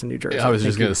anyone does in New Jersey. I was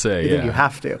just going to say, I think you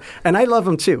have to. And I love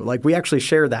him too. Like, we actually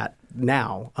share that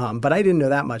now, but I didn't know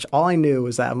that much. All I knew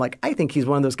was that I'm like, I think he's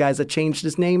one of those guys that changed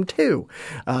his name too.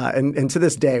 And to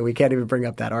this day, we can't even bring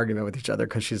up that argument with each other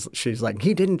because she's like,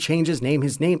 he didn't change his name.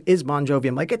 His name is Bon Jovi.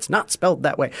 I'm like, it's not spelled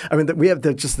that way. I mean, we have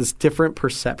just this different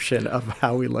perception of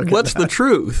how we look at What's the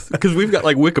truth? Because we've got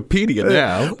like Wikipedia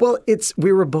now. Well,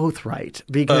 we were both right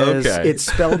because it's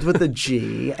spelled with a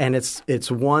G and it's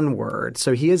one word.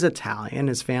 So he is Italian.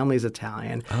 His family's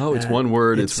Italian. Oh, it's one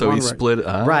word. He split it.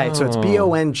 Oh. Right. So it's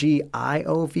Bongiovi,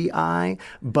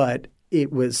 but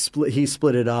it was split. He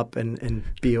split it up and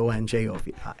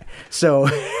Bonjovi. So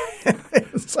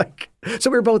it's like, so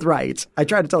we were both right. I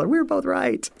tried to tell her we were both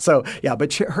right. So yeah,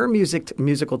 but her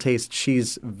musical taste,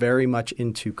 she's very much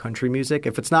into country music.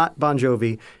 If it's not Bon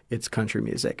Jovi, it's country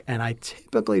music. And I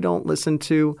typically don't listen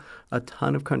to a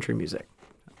ton of country music.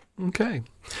 Okay.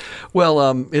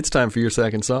 Well, it's time for your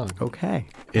second song. Okay.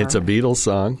 It's a Beatles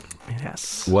song.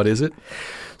 Yes. What is it?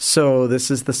 So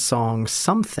this is the song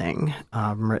Something,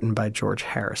 written by George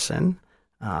Harrison,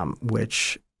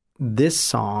 which this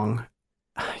song,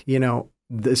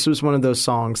 this was one of those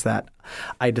songs that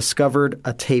I discovered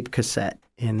a tape cassette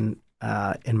in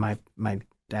my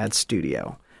dad's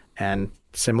studio. And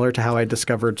similar to how I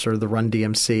discovered sort of the Run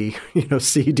DMC,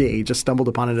 CD, just stumbled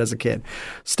upon it as a kid.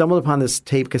 Stumbled upon this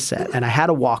tape cassette, and I had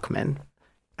a Walkman.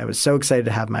 I was so excited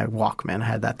to have my Walkman. I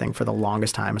had that thing for the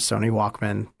longest time, a Sony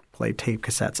Walkman, played tape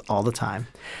cassettes all the time.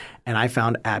 and I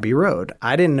found Abbey Road.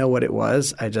 I didn't know what it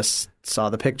was. I just saw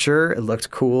the picture. It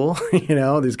looked cool,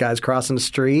 these guys crossing the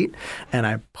street, and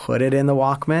I put it in the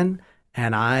Walkman,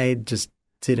 and I just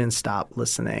didn't stop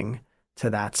listening to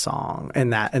that song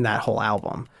and that whole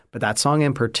album. But that song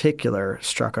in particular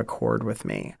struck a chord with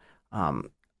me.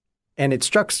 And it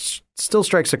still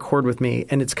strikes a chord with me.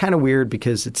 And it's kind of weird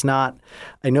because it's not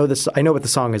 – I know what the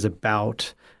song is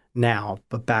about now,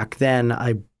 but back then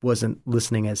I wasn't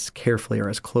listening as carefully or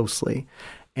as closely.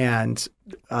 And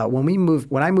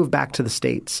when I moved back to the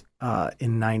States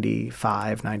in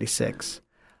 95, 96,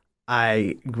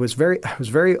 I was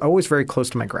always very close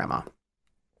to my grandma.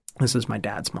 This is my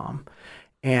dad's mom.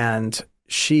 And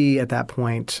she at that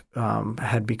point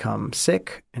had become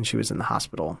sick, and she was in the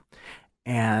hospital.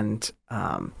 And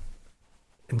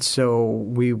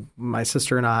so my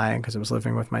sister and I, because I was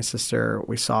living with my sister,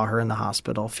 we saw her in the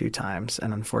hospital a few times.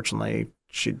 And unfortunately,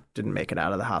 she didn't make it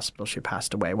out of the hospital. She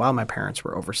passed away while my parents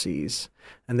were overseas.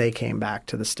 And they came back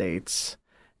to the States,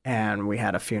 and we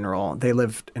had a funeral. They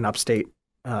lived in upstate,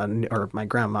 or my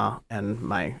grandma and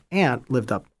my aunt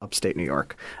lived upstate New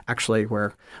York, actually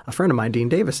where a friend of mine, Dean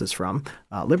Davis, is from,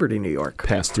 Liberty, New York.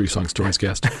 Past 3 Song Stories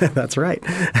guest. That's right.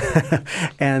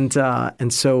 And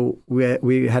so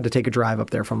we had to take a drive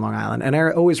up there from Long Island. And I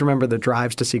always remember the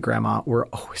drives to see grandma were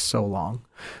always so long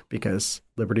because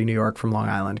Liberty, New York from Long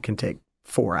Island can take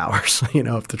 4 hours,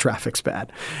 if the traffic's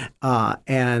bad.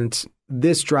 And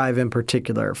this drive in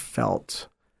particular felt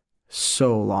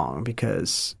so long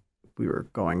because we were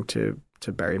going to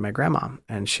bury my grandma,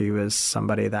 and she was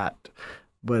somebody that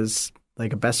was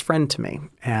like a best friend to me.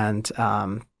 And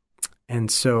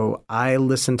so I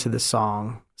listened to the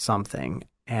song Something,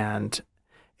 and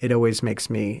it always makes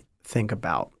me think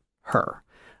about her.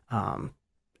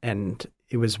 And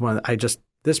it was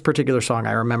this particular song,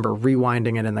 I remember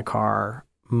rewinding it in the car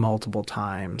multiple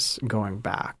times, going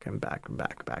back and back and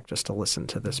back and back just to listen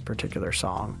to this particular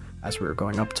song as we were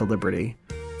going up to Liberty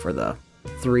for the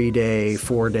 3-day,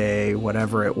 4-day,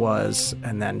 whatever it was,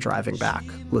 and then driving back,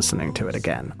 listening to it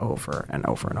again over and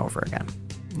over and over again.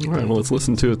 All right, well, let's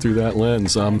listen to it through that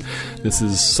lens. This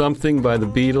is Something by the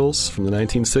Beatles from the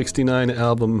 1969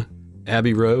 album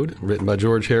Abbey Road, written by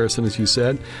George Harrison, as you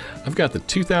said. I've got the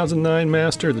 2009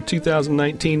 master, the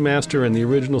 2019 master, and the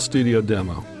original studio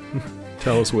demo.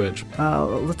 Tell us which.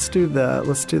 Let's do the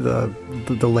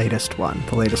latest one,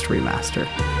 the latest remaster.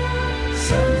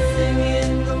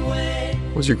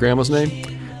 What's your grandma's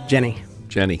name? Jenny.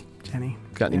 Jenny.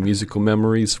 Got any musical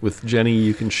memories with Jenny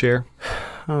you can share?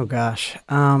 Oh gosh.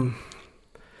 No,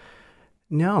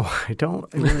 I don't.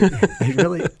 I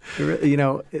really,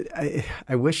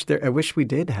 I wish we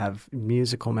did have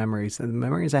musical memories. And the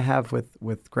memories I have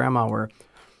with grandma were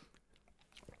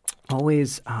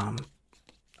always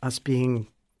us being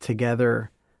together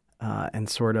and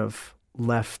sort of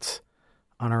left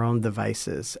on our own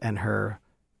devices, and her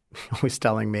always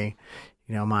telling me,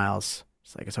 Miles,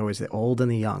 it's always the old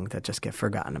and the young that just get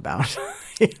forgotten about,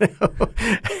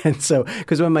 And so,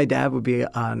 because when my dad would be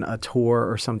on a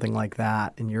tour or something like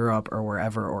that in Europe or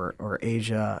wherever, or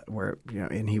Asia, where,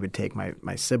 and he would take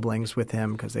my siblings with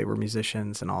him because they were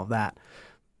musicians and all of that,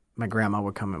 my grandma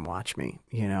would come and watch me,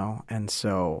 And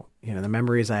so, the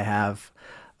memories I have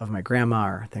of my grandma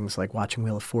are things like watching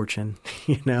Wheel of Fortune,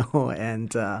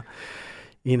 and,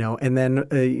 and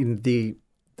then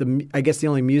I guess the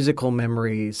only musical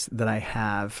memories that I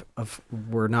have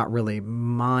were not really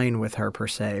mine with her per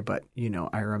se, but,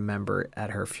 I remember at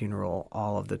her funeral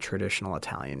all of the traditional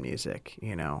Italian music,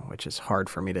 which is hard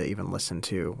for me to even listen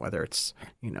to, whether it's,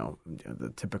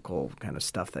 the typical kind of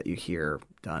stuff that you hear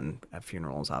done at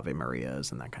funerals, Ave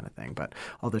Marias and that kind of thing. But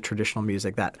all the traditional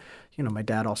music that, my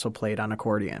dad also played on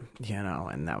accordion,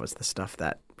 and that was the stuff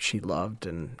that she loved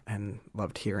and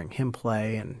loved hearing him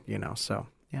play. And, so,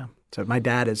 yeah. So my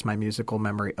dad is my musical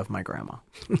memory of my grandma.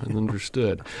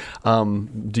 Understood.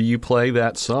 Do you play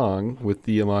that song with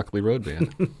the Immokalee Road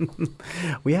Band?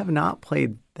 We have not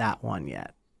played that one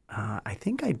yet. I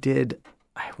think I did.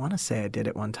 I want to say I did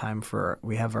it one time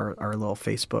we have our little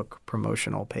Facebook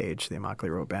promotional page, the Immokalee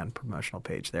Road Band promotional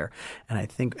page there. And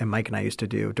and Mike and I used to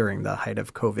do, during the height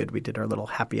of COVID, we did our little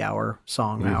happy hour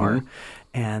song hour.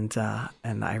 And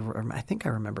I think I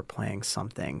remember playing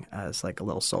something as like a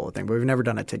little solo thing, but we've never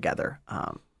done it together.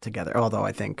 Although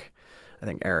I think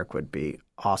Eric would be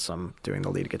awesome doing the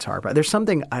lead guitar. But there's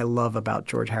something I love about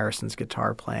George Harrison's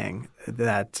guitar playing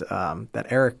that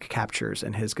Eric captures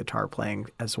in his guitar playing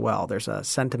as well. There's a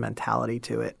sentimentality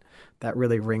to it that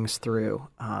really rings through.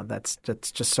 That's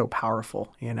just so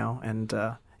powerful, And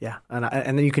yeah, and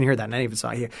then you can hear that in any of his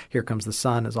songs. Here Comes the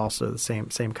Sun is also the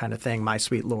same kind of thing. My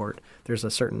Sweet Lord. There's a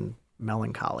certain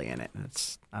melancholy in it. And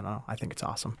I don't know, I think it's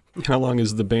awesome. How long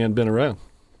has the band been around?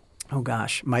 Oh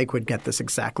gosh, Mike would get this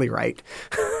exactly right.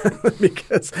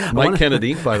 Because Mike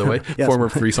Kennedy, by the way, Yes. former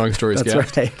Three Song Stories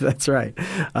guest. That's right.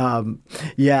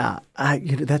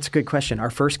 That's a good question. Our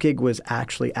first gig was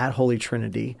actually at Holy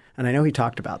Trinity, and I know he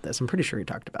talked about this. I'm pretty sure he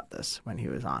talked about this when he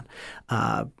was on.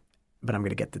 But I'm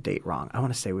going to get the date wrong. I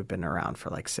want to say we've been around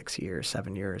for like 6 years,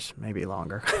 7 years, maybe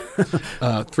longer.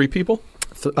 3 people?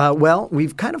 Well,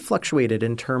 we've kind of fluctuated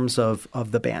in terms of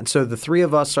the band. So the three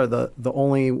of us are the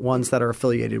only ones that are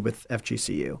affiliated with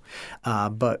FGCU.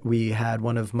 But we had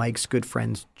one of Mike's good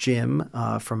friends, Jim,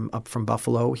 from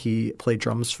Buffalo. He played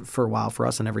drums for a while for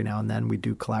us, and every now and then we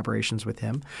do collaborations with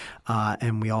him.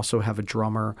 And we also have a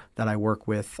drummer that I work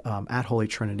with at Holy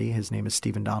Trinity. His name is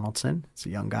Stephen Donaldson. He's a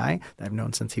young guy that I've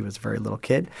known since he was a very little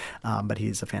kid, but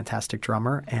he's a fantastic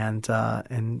drummer. And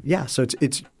so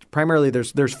it's primarily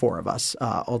there's 4 of us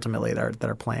ultimately that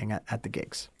are playing at the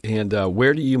gigs. And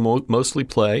where do you mostly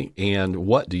play, and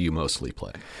what do you mostly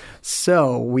play?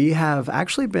 So we have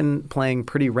actually been playing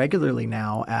pretty regularly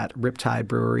now at Riptide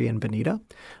Brewery in Bonita.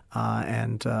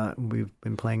 And we've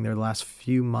been playing there the last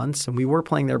few months, and we were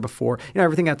playing there before.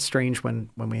 Everything got strange when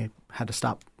we had to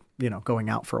stop going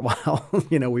out for a while.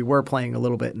 We were playing a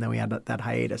little bit, and then we had that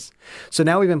hiatus. So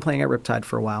now we've been playing at Riptide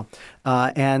for a while.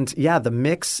 The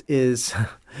mix is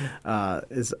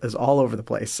all over the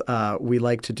place. We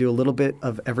like to do a little bit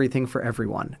of everything for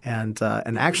everyone. And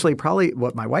actually probably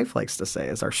what my wife likes to say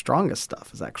is our strongest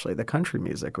stuff is actually the country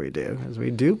music we do, because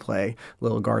we do play a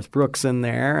little Garth Brooks in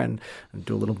there and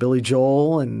do a little Billy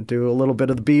Joel and do a little bit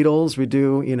of the Beatles. We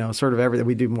do, sort of everything.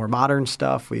 We do more modern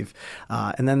stuff.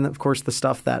 And then, of course, the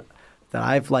stuff that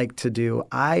I've liked to do,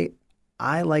 I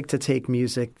like to take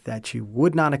music that you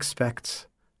would not expect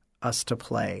us to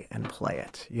play and play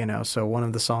it. So one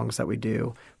of the songs that we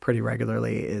do pretty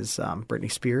regularly is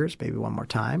Britney Spears, Baby One More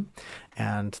Time.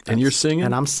 And you're singing?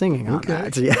 And I'm singing on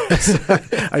that, yes.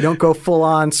 I don't go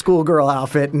full-on schoolgirl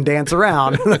outfit and dance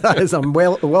around as I'm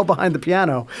well behind the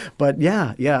piano. But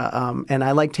and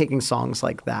I like taking songs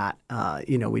like that.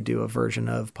 We do a version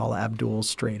of Paula Abdul's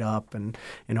Straight Up. And,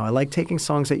 I like taking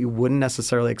songs that you wouldn't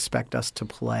necessarily expect us to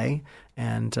play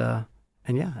and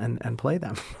play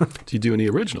them. Do you do any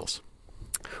originals?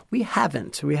 We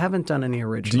haven't done any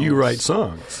originals. Do you write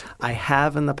songs? I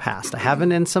have in the past. I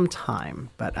haven't in some time,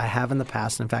 but I have in the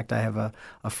past. In fact, I have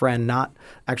a friend, not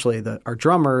actually our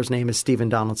drummer's name is Stephen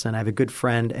Donaldson. I have a good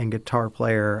friend and guitar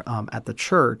player at the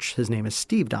church. His name is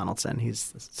Steve Donaldson.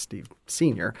 He's Steve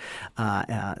Sr.,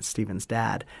 Stephen's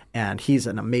dad, and he's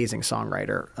an amazing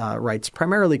songwriter, writes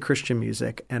primarily Christian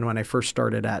music. And when I first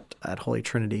started at Holy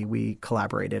Trinity, we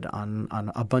collaborated on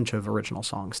a bunch of original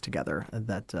songs together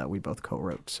that we both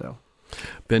co-wrote. So,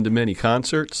 been to many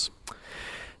concerts?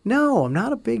 No, I'm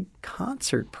not a big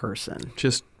concert person.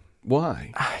 Just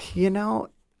why? Not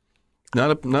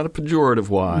a pejorative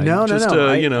why. No, just,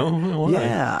 no. Why?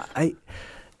 Yeah,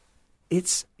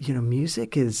 it's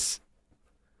music is.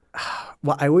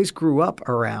 Well, I always grew up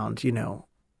around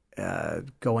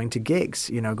going to gigs,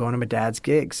 going to my dad's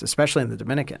gigs, especially in the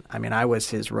Dominican. I mean, I was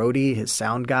his roadie, his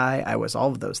sound guy. I was all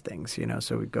of those things,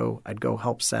 So I'd go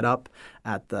help set up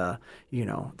at the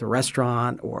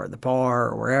restaurant or the bar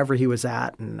or wherever he was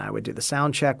at, and I would do the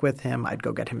sound check with him. I'd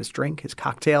go get him his drink, his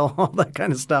cocktail, all that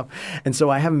kind of stuff. And so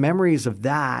I have memories of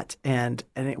that. And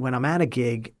when I'm at a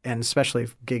gig, and especially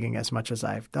gigging as much as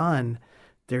I've done,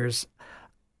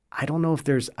 I don't know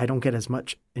if I don't get as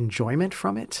much enjoyment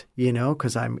from it,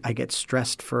 because I get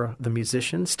stressed for the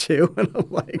musicians too. And I'm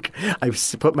like, I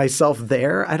put myself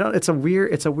there. It's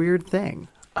a weird thing.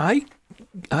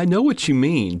 I know what you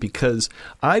mean, because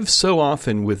I've so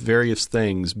often with various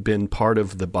things been part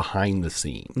of the behind the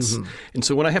scenes. Mm-hmm. And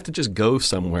so when I have to just go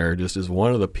somewhere just as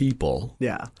one of the people,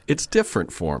 it's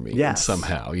different for me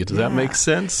somehow. Does that make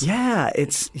sense? Yeah,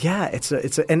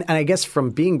 and I guess from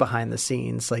being behind the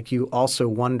scenes, like you also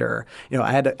wonder,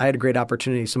 I had a great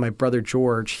opportunity. So my brother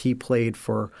George, he played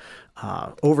for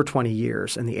over 20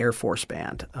 years in the Air Force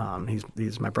Band.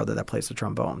 He's my brother that plays the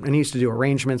trombone. And he used to do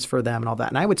arrangements for them and all that.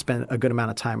 And I would spend a good amount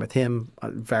of time with him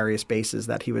at various bases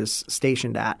that he was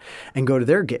stationed at and go to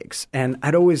their gigs. And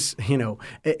I'd always,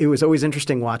 it was always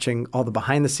interesting watching all the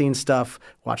behind-the-scenes stuff,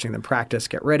 watching them practice,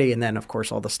 get ready, and then, of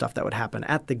course, all the stuff that would happen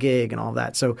at the gig and all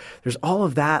that. So there's all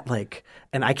of that, like,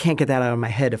 And I can't get that out of my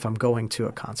head if I'm going to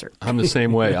a concert. I'm the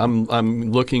same way.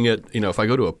 I'm looking at, if I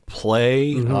go to a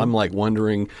play, I'm like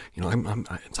wondering,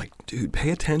 it's like, dude,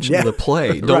 pay attention to the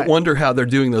play. Don't wonder how they're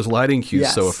doing those lighting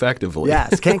cues so effectively.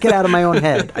 Yes, can't get out of my own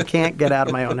head. I can't get out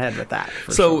of my own head with that.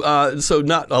 So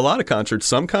not a lot of concerts.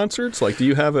 Some concerts, like, do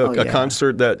you have a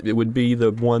concert that it would be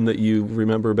the one that you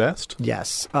remember best?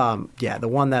 Yes. The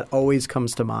one that always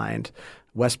comes to mind.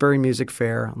 Westbury Music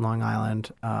Fair, Long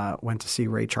Island, went to see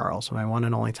Ray Charles. My one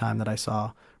and only time that I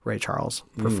saw Ray Charles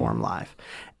perform live.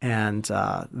 And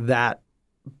that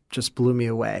just blew me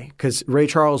away because Ray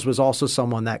Charles was also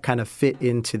someone that kind of fit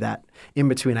into that in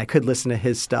between. I could listen to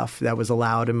his stuff that was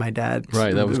allowed in my dad's.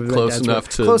 Right, that was close enough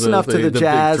to the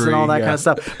jazz big three, and all that kind of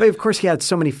stuff. But of course, he had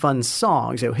so many fun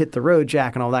songs, Hit the Road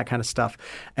Jack and all that kind of stuff.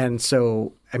 And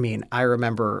so, I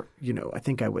remember, I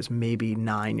think I was maybe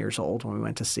 9 years old when we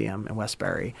went to see him in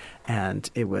Westbury, and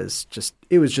it was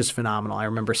just phenomenal. I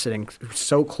remember sitting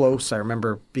so close. I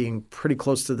remember being pretty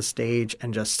close to the stage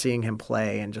and just seeing him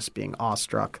play and just being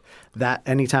awestruck. That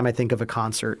anytime I think of a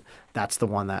concert, that's the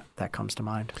one that comes to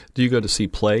mind. Do you go to see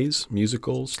plays,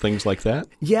 musicals, things like that?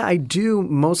 Yeah, I do,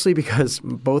 mostly because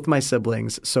both my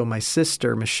siblings. So my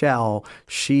sister Michelle,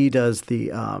 she does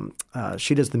the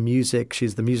music.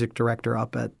 She's the music director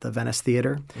up at the Venice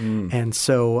Theater, and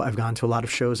so I've gone to a lot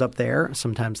of shows up there.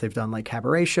 Sometimes they've done like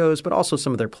cabaret shows, but also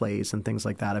some of their plays and things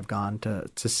like that. I've gone to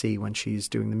see when she's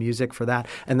doing the music for that.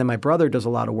 And then my brother does a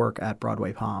lot of work at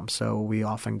Broadway Palm, so we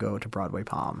often go to Broadway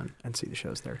Palm and see the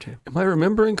shows there too. Am I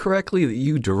remembering correctly that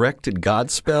you directed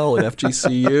Godspell at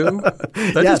FGCU?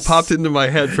 That just popped into my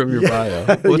head from your bio.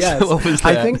 What was that?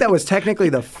 I think that was technically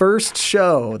the first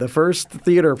show, the first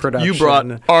theater production. You brought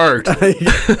art.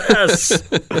 Yes.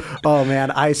 Oh,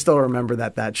 man. I still remember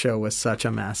that show was such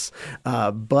a mess.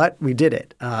 But we did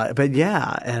it. That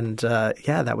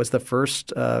was the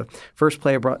first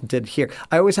play I did here.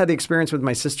 I always had the experience with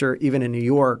my sister, even in New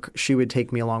York. She would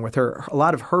take me along with her. A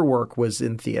lot of her work was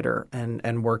in theater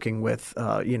and working with,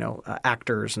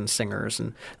 actors and singers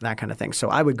and that kind of thing. So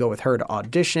I would go with her to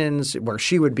auditions where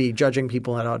she would be judging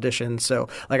people at auditions. So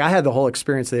I had the whole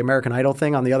experience of the American Idol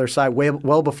thing on the other side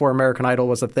well before American Idol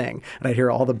was a thing. And I'd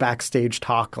hear all the backstage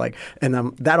talk and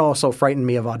that also frightened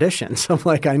me of auditions. I'm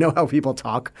like, I know how people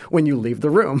talk when you leave the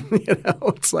room.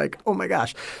 It's like, oh my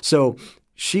gosh. So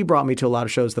she brought me to a lot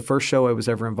of shows. The first show I was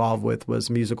ever involved with was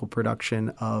musical production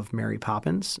of Mary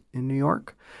Poppins in New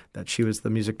York that she was the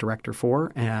music director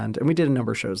for. And we did a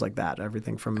number of shows like that,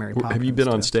 everything from Mary Poppins. Have you been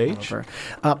on stage?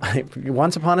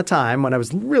 Once upon a time when I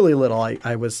was really little,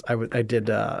 I did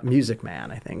Music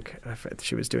Man, I think.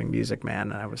 She was doing Music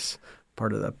Man, and I was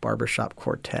part of the barbershop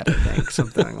quartet, I think,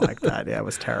 something like that. Yeah, it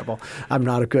was terrible. I'm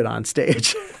not good on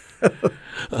stage.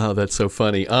 Oh, that's so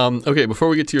funny. Okay, before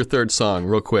we get to your third song,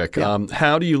 real quick,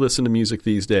 how do you listen to music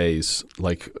these days?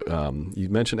 Like you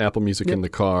mentioned Apple Music in the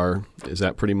car. Is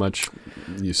that pretty much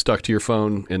you stuck to your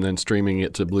phone and then streaming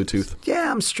it to Bluetooth?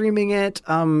 Yeah, I'm streaming it.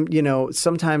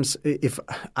 Sometimes if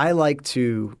I like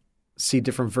to see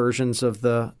different versions of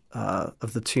the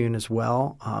tune as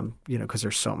well, because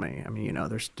there's so many.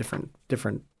 There's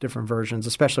different versions,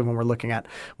 especially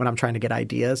when I'm trying to get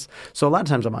ideas. So a lot of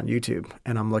times I'm on YouTube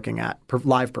and I'm looking at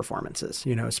live performances,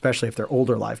 especially if they're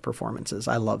older live performances.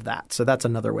 I love that. So that's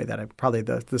another way that probably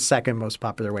the second most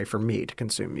popular way for me to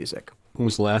consume music. When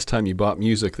was the last time you bought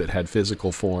music that had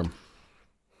physical form?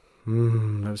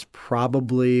 It was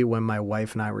probably when my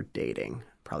wife and I were dating.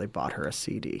 Probably bought her a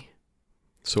CD.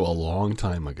 So a long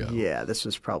time ago. Yeah, this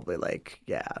was probably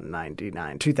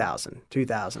 99, 2000.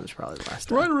 2000 is probably the last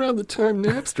time. Right around the time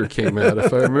Napster came out,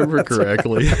 if I remember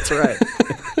correctly. That's right.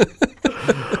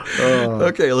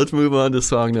 Okay, let's move on to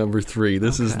song number 3.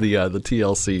 This is the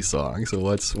TLC song. So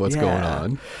what's going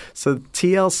on? So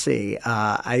TLC,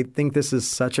 I think this is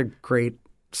such a great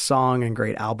song and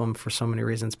great album for so many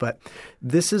reasons, but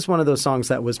this is one of those songs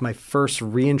that was my first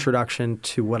reintroduction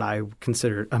to what I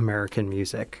considered American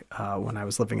music when I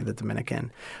was living in the Dominican.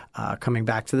 Coming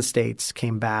back to the States,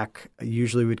 came back,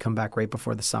 usually we'd come back right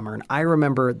before the summer. And I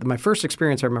remember my first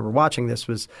experience, I remember watching this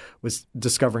was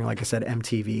discovering, like I said,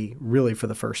 MTV really for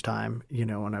the first time,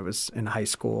 when I was in high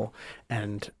school,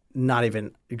 and not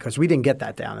even because we didn't get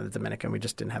that down in the Dominican. We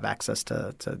just didn't have access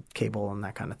to cable and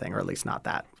that kind of thing, or at least not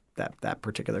that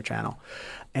particular channel.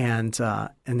 And I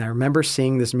remember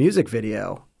seeing this music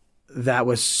video that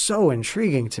was so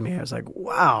intriguing to me. I was like,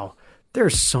 wow,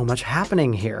 there's so much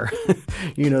happening here.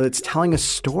 It's telling a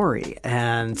story,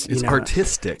 and it's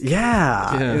artistic.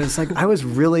 Yeah. It was like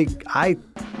I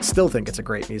still think it's a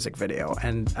great music video,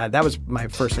 and that was my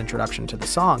first introduction to the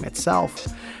song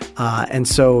itself. And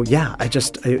so,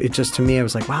 it just to me, I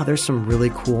was like, wow, there's some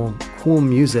really cool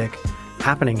music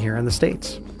happening here in the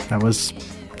States. That was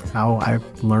how I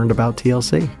learned about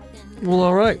TLC. Well,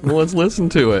 all right. Well, let's listen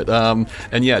to it.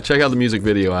 And yeah, check out the music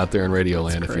video out there in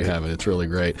Radioland if you haven't. It's really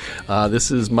great.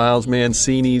 This is Miles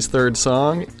Mancini's third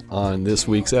song on this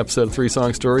week's episode of 3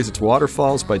 Song Stories. It's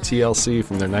Waterfalls by TLC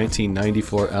from their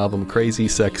 1994 album Crazy,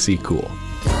 Sexy, Cool.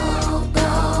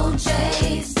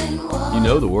 You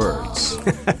know the words.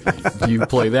 You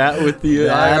play that with the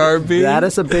IRB? That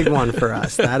is a big one for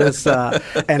us. That is,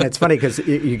 and it's funny because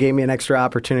you gave me an extra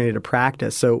opportunity to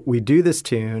practice. So we do this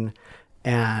tune,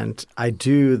 and I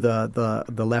do the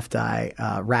Left Eye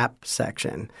rap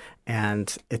section,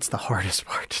 and it's the hardest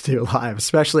part to do live,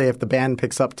 especially if the band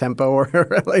picks up tempo or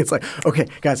it's like, okay,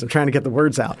 guys, I'm trying to get the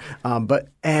words out. But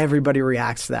everybody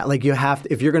reacts to that. Like you have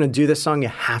to, if you're going to do this song, you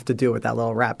have to do it with that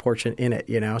little rap portion in it,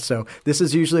 you know? So this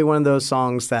is usually one of those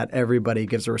songs that everybody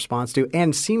gives a response to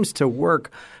and seems to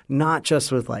work not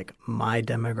just with like my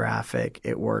demographic.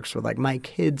 It works with like my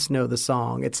kids know the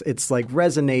song. It's like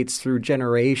resonates through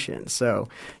generations. So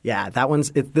yeah,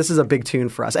 this is a big tune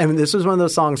for us. I mean, this was one of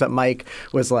those songs that Mike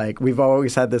was like, we've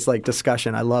always had this like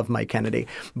discussion. I love Mike Kennedy,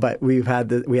 but we had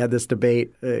this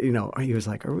debate. He was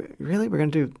like, we're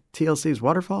going to do TLC's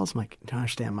Waterfalls? I'm like, you don't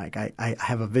understand, Mike. I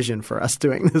have a vision for us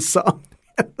doing this song.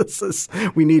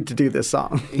 We need to do this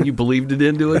song. You believed it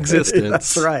into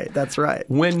existence. That's right.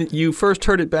 When you first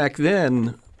heard it back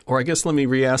then, or I guess let me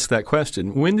re-ask that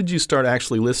question, when did you start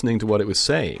actually listening to what it was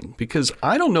saying? Because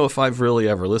I don't know if I've really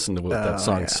ever listened to what that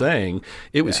song's saying.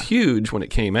 It was huge when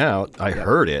it came out. I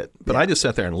heard it, but I just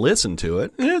sat there and listened to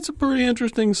it. And it's a pretty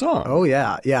interesting song. Oh,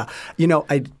 yeah. Yeah.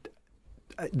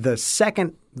 The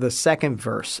second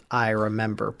verse I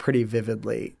remember pretty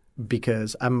vividly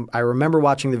because I remember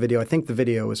watching the video. I think the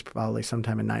video was probably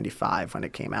sometime in 95 when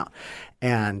it came out.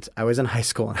 And I was in high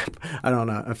school, and I don't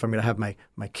know if I'm going to have my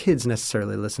kids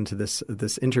necessarily listen to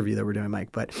this interview that we're doing,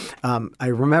 Mike. But I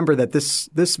remember that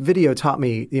this video taught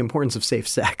me the importance of safe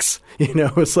sex.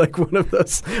 It was like one of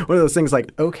those things.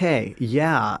 Like, okay,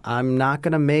 yeah, I'm not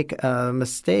going to make a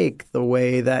mistake the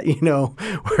way that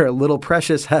where Little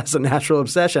Precious has a natural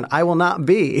obsession. I will not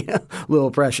be Little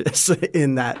Precious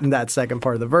in that second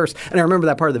part of the verse. And I remember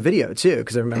that part of the video too,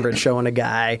 because I remember it showing a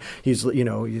guy. He's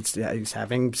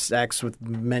having sex with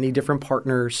many different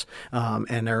partners,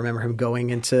 and I remember him going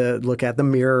in to look at the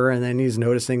mirror, and then he's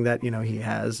noticing that he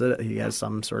has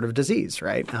some sort of disease,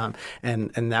 right?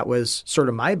 And that was sort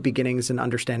of my beginnings and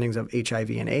understandings of HIV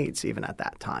and AIDS even at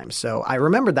that time. So I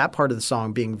remember that part of the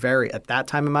song being at that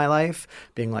time in my life,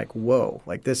 being like, whoa,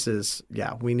 like this is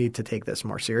we need to take this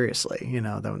more seriously,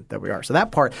 than we are. So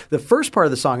that part, the first part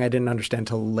of the song, I didn't understand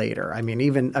till later.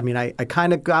 I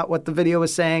kind of got what the video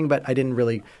was saying, but I didn't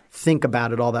really think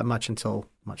about it all that much until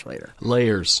much later.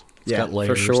 Layers. It's got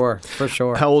layers. For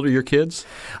sure. How old are your kids?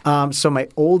 So my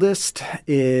oldest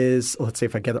is, let's see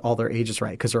if I get all their ages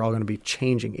right, because they're all going to be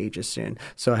changing ages soon.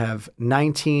 So I have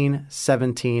 19,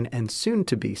 17, and soon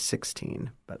to be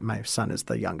 16. But my son is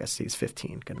the youngest. He's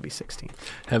 15, going to be 16.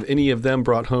 Have any of them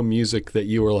brought home music that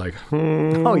you were like,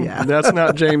 oh, yeah. That's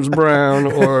not James Brown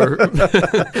or...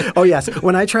 Oh, yes.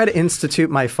 When I try to institute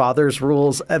my father's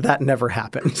rules, that never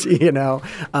happened,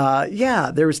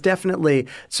 there was definitely...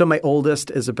 So my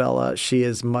oldest, Isabella, she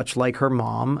is much like her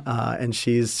mom, and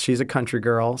she's a country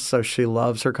girl, so she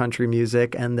loves her country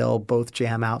music, and they'll both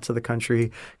jam out to the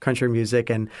country music.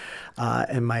 And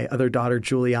my other daughter,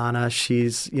 Juliana,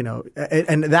 she's,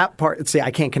 and that part, see, I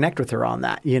can't connect with her on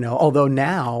that, although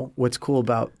now what's cool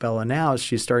about Bella now is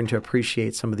she's starting to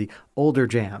appreciate some of the older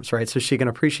jams, right? So she can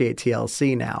appreciate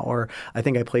TLC now. Or I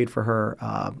think I played for her,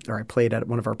 or I played at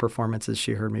one of our performances.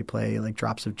 She heard me play like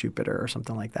Drops of Jupiter or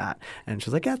something like that. And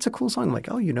she's like, yeah, it's a cool song. I'm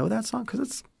like, oh, you know that song? Because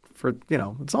it's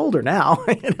it's older now.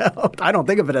 I don't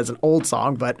think of it as an old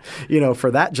song, but, for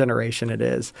that generation it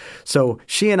is. So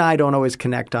she and I don't always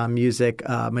connect on music.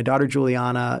 My daughter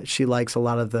Juliana, she likes a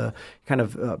lot of the kind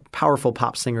of powerful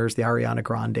pop singers, the Ariana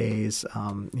Grandes,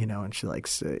 and she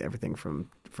likes everything from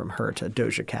her to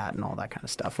Doja Cat and all that kind of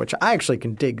stuff, which I actually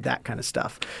can dig that kind of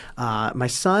stuff. My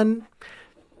son,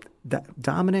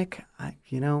 Dominic,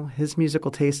 his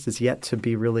musical taste is yet to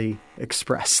be really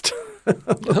expressed.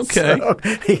 Okay. So,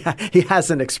 he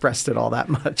hasn't expressed it all that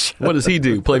much. What does he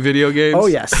do? Play video games? Oh,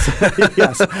 yes.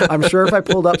 Yes. I'm sure if I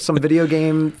pulled up some video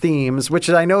game themes, which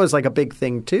I know is like a big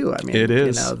thing too. I mean, it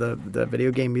is. The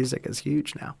video game music is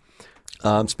huge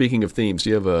now. Speaking of themes, do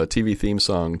you have a TV theme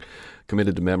song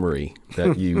committed to memory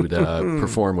that you would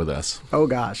perform with us? Oh,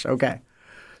 gosh. Okay.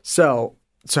 So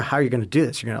how are you going to do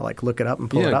this? You're going to look it up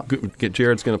and pull it up?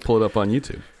 Jared's going to pull it up on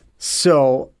YouTube.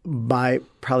 So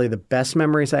probably the best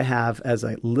memories I have as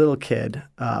a little kid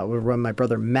were when my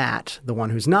brother Matt, the one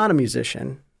who's not a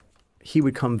musician, he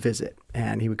would come visit.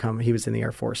 and he would come. He was in the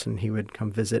Air Force, and he would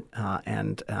come visit.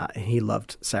 And he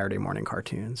loved Saturday morning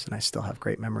cartoons, and I still have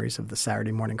great memories of the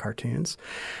Saturday morning cartoons.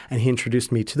 And he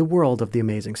introduced me to the world of the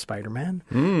Amazing Spider-Man.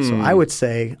 So I would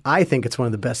say I think it's one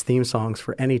of the best theme songs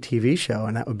for any TV show,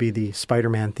 and that would be the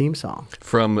Spider-Man theme song.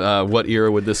 From what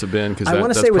era would this have been? Because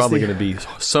that's probably going to be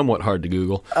somewhat hard to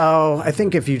Google. Oh, I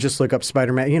think if you just look up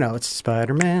Spider-Man, it's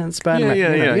Spider-Man,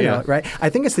 Spider-Man, you know, right? I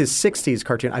think it's the 60s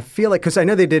cartoon. I feel like, because I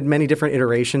know they did many different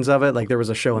iterations of it, like there was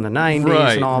a show in the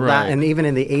 90s and all that, and even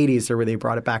in the 80s where they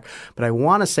brought it back. But I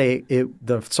want to say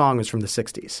the song is from the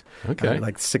 60s. Okay.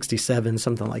 Like 67,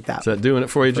 something like that. Is that doing it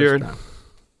for you, Jared?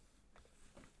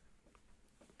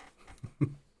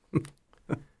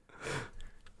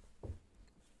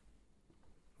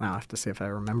 Now I have to see if I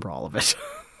remember all of it.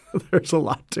 There's a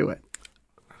lot to it.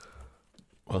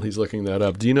 Well, he's looking that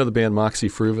up. Do you know the band Moxie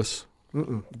Früvous?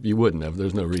 Mm-mm. You wouldn't have.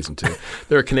 There's no reason to.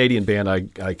 They're a Canadian band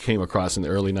I came across in the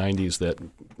early 90s that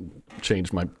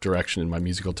changed my direction in my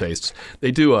musical tastes.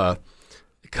 They do a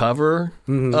cover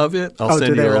of it. I'll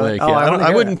send you a link.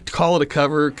 I wouldn't call it a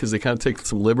cover because they kind of take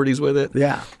some liberties with it.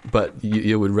 Yeah. But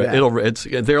you would.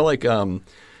 They're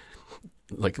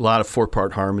like a lot of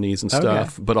 4-part harmonies and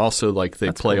stuff, but also like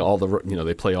they play all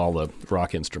the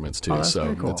rock instruments too.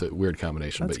 So cool. It's a weird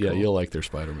combination. That's but yeah, cool. you'll like their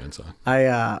Spider-Man song.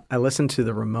 I listened to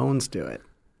the Ramones do it.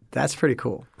 That's pretty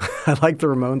cool. I like the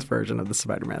Ramones version of the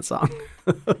Spider-Man song.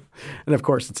 And of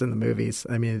course, it's in the movies.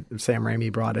 I mean, Sam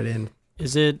Raimi brought it in.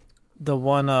 Is it the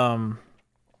one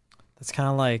that's kind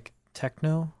of like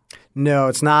techno? No,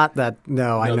 it's not that.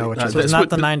 No, I know what you're saying. It's not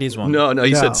the 90s one. No,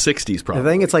 you said 60s probably. I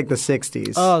think it's like the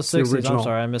 60s. Oh, It's the 60s. original. I'm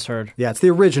sorry, I misheard. Yeah, it's the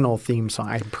original theme song.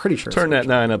 I'm pretty sure. Turn that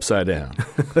 9 upside down.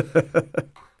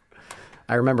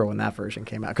 I remember when that version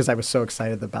came out because I was so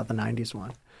excited about the 90s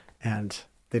one. And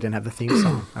they didn't have the theme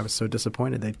song. I was so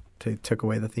disappointed they took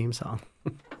away the theme song.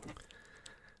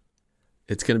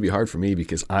 It's going to be hard for me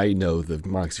because I know the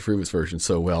Moxie Früvous version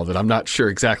so well that I'm not sure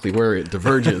exactly where it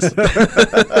diverges.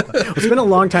 It's been a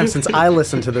long time since I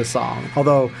listened to this song,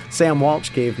 although Sam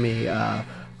Walsh gave me a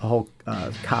whole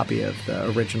copy of the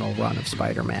original run of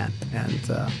Spider-Man. And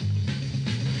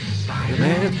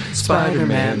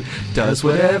Spider-Man does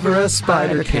whatever a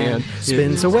spider can,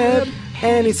 spins a web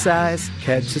any size,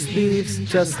 catches thieves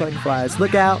just like flies.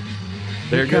 Look out.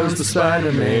 There goes the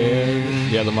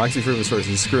Spider-Man. Yeah, the Moxie Früvous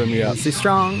version is screwing me up. Is he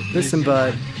strong? Listen,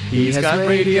 bud. He's got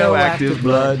radioactive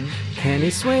blood. Can he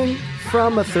swing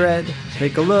from a thread?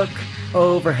 Take a look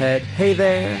overhead. Hey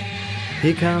there.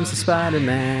 Here comes the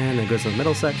Spider-Man. And goes to the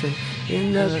middle section.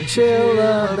 In the chill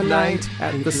of the night,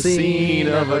 at the scene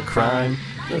of a crime,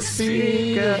 the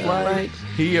speed of light,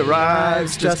 he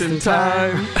arrives just in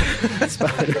time.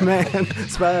 Spider-Man,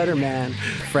 Spider-Man,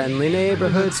 friendly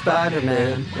neighborhood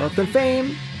Spider-Man. Wealth and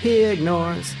fame he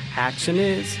ignores. Action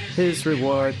is his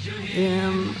reward.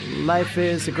 Life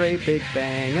is a great big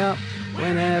bang up.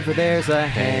 Whenever there's a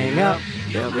hang up,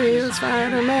 there'll be a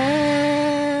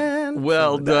Spider-Man.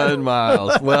 Well done,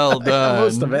 Miles. Well done.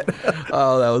 Most of it.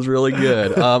 Oh, that was really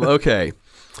good. Okay.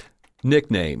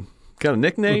 Nickname. Got a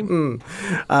nickname?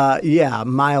 Yeah,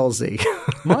 Milesy.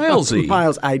 Milesy.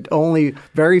 Miles.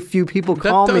 Very few people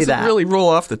call me that. That doesn't really roll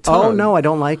off the tongue. Oh, no, I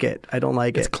don't like it.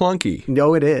 It's clunky.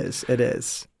 No, it is. It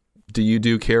is. Do you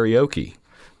do karaoke?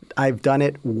 I've done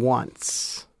it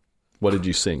once. What did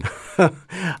you sing?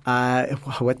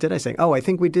 What did I sing? Oh, I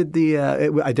think we did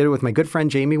I did it with my good friend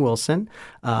Jamie Wilson,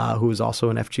 who is also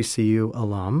an FGCU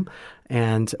alum.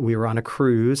 And we were on a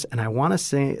cruise, and I want to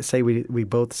say we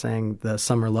both sang the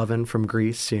Summer Lovin' from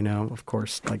Grease, of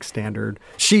course, like standard.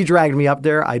 She dragged me up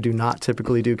there. I do not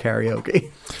typically do karaoke.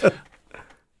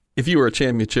 If you were a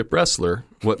championship wrestler,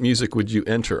 what music would you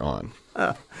enter on?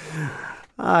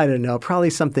 I don't know. Probably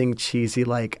something cheesy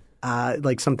like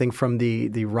something from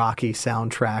the Rocky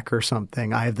soundtrack or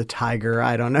something. Eye of the Tiger.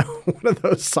 I don't know. One of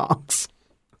those songs.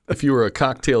 If you were a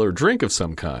cocktail or drink of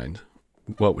some kind,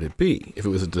 what would it be? If it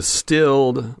was a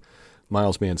distilled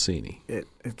Miles Mancini. It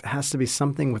has to be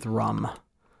something with rum.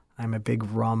 I'm a big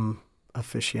rum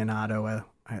aficionado.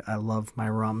 I love my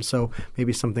rum. So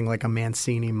maybe something like a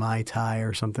Mancini Mai Tai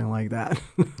or something like that.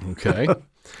 Okay.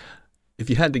 If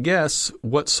you had to guess,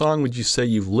 what song would you say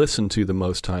you've listened to the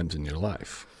most times in your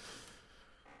life?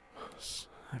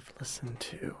 I've listened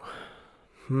to.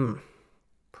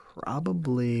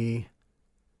 Probably.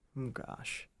 Oh,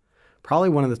 gosh. Probably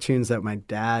one of the tunes that my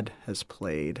dad has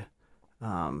played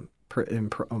in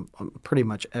pretty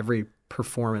much every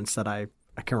performance that I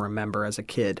can remember as a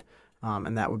kid,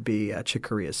 and that would be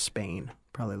Chicorea's Spain.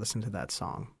 Probably listen to that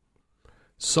song.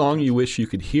 Song you wish you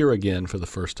could hear again for the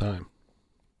first time?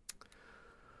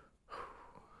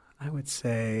 I would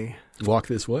say Walk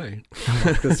This Way.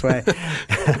 this way.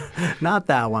 Not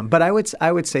that one, but I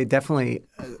would say definitely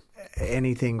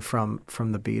anything from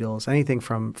the Beatles, anything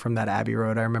from that Abbey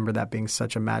Road. I remember that being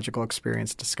such a magical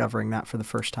experience, discovering that for the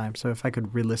first time. So if I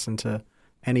could re-listen to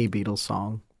any Beatles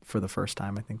song for the first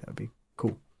time, I think that would be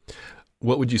cool.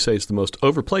 What would you say is the most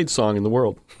overplayed song in the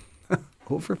world?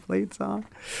 Overplayed song?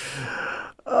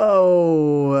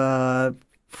 Oh,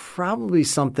 probably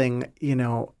something,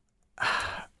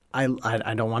 I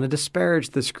don't want to disparage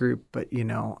this group, but,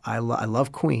 I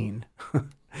love Queen.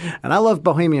 And I love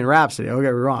Bohemian Rhapsody, don't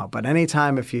get me wrong. But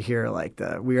anytime if you hear like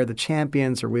We Are the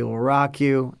Champions or We Will Rock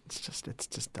You, it's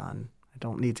just done. I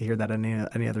don't need to hear that at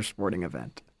any other sporting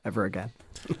event ever again.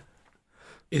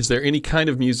 Is there any kind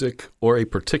of music or a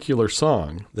particular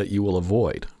song that you will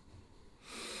avoid?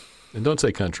 And don't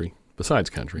say country. Besides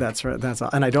country. That's right. That's all.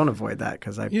 And I don't avoid that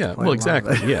because I yeah. play Well, a lot of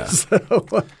exactly. it. Yeah.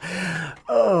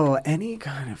 So, any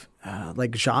kind of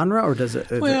like genre, or does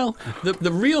it? Well,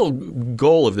 the real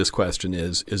goal of this question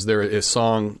is there a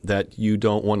song that you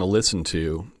don't want to listen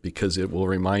to because it will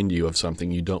remind you of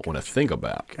something you don't want to think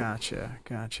about? Gotcha.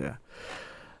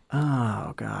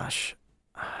 Oh gosh,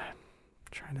 I'm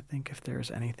trying to think if there's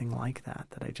anything like that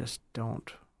I just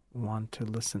don't want to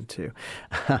listen to.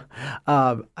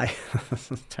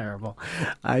 This is terrible.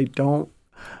 I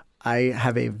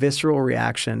have a visceral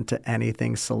reaction to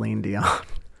anything Celine Dion.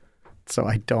 So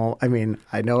I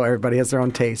know everybody has their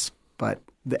own taste, but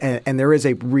and there is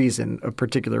a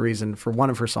particular reason for one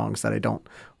of her songs that I don't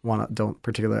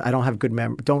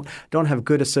have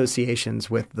good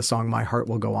associations with the song My Heart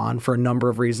Will Go On for a number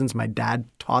of reasons. My dad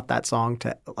taught that song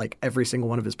to like every single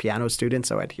one of his piano students,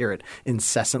 so I'd hear it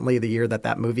incessantly the year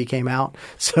that movie came out.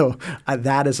 So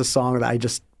that is a song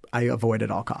that I avoid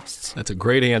at all costs. That's a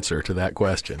great answer to that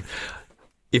question.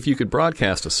 If you could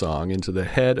broadcast a song into the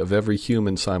head of every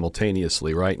human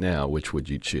simultaneously right now, which would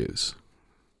you choose?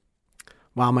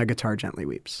 While My Guitar Gently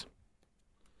Weeps.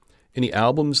 Any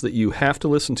albums that you have to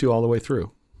listen to all the way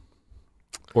through?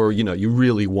 Or, you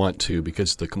really want to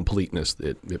because the completeness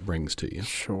that it brings to you?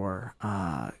 Sure.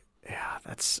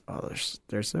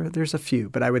 There's a few,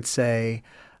 but I would say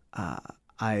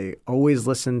I always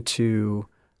listen to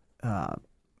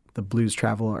the Blues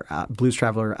Traveler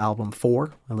album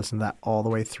 4. I listen to that all the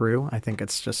way through. I think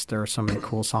there are so many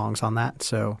cool songs on that.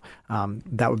 So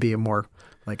that would be a more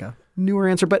like a newer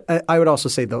answer. But I would also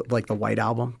say the White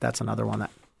Album. That's another one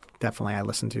that definitely I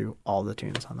listen to all the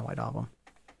tunes on the White Album.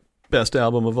 Best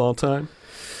album of all time?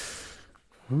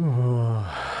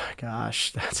 Oh,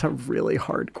 gosh, that's a really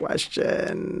hard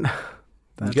question.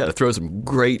 You got to throw some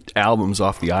great albums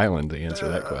off the island to answer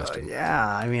that question.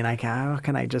 Yeah, how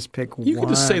can I just pick one? You can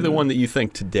just say the one that you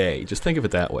think today. Just think of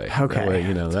it that way.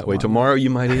 Okay. That way tomorrow you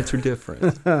might answer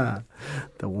different. The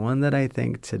one that I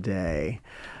think today,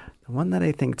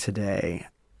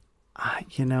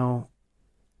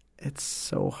 it's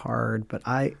so hard, but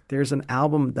there's an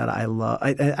album that I love,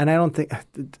 and I don't think.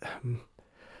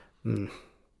 And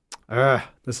how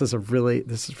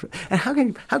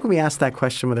can we ask that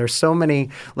question when there's so many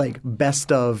like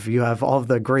best of? You have all of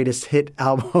the greatest hit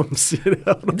albums.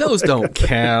 Those don't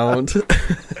count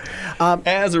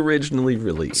as originally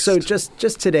released. So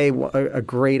just today, a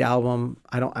great album.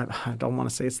 I don't want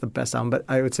to say it's the best album, but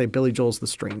I would say Billy Joel's "The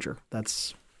Stranger."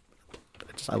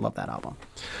 I love that album.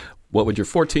 What would your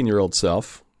 14-year-old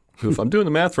self, who, if I'm doing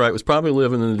the math right, was probably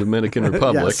living in the Dominican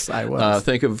Republic, yes, I was.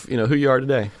 Think of who you are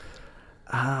today?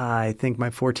 I think my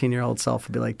 14-year-old self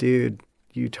would be like, dude,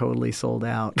 you totally sold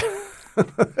out.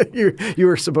 You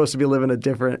were supposed to be living a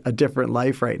different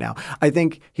life right now. I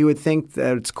think he would think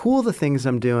that it's cool the things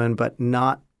I'm doing, but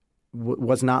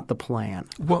was not the plan.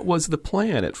 What was the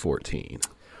plan at 14?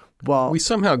 Well, we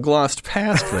somehow glossed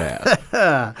past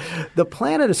that. The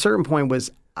plan at a certain point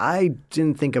was I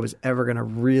didn't think I was ever going to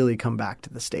really come back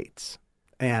to the States.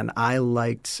 And I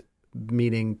liked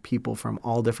meeting people from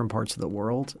all different parts of the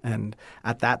world. And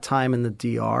at that time in the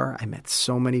DR, I met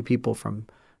so many people from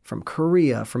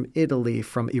Korea, from Italy,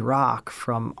 from Iraq,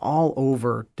 from all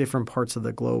over different parts of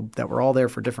the globe that were all there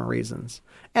for different reasons.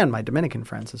 And my Dominican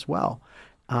friends as well.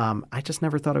 I just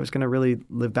never thought I was going to really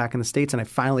live back in the States, and I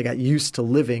finally got used to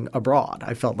living abroad.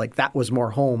 I felt like that was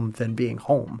more home than being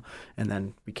home, and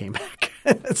then we came back.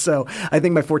 So I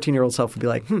think my 14-year-old self would be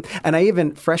like, And I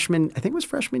even freshman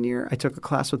year, I took a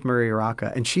class with Maria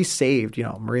Rocca, and she saved,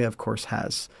 Maria, of course,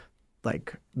 has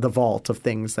like the vault of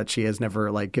things that she has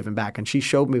never like given back. And she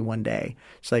showed me one day,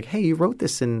 she's like, hey, you wrote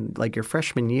this in like your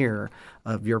freshman year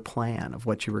of your plan of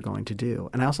what you were going to do.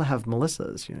 And I also have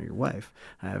Melissa's, your wife.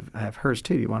 I have hers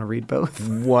too. Do you want to read both?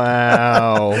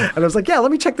 Wow. And I was like, yeah,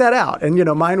 let me check that out. And,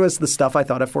 mine was the stuff I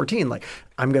thought at 14, like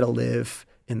I'm going to live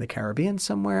in the Caribbean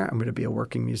somewhere. I'm going to be a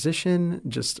working musician.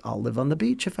 I'll live on the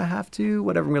beach if I have to,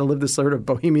 whatever. I'm going to live this sort of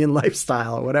bohemian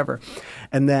lifestyle or whatever.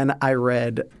 And then I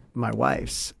read my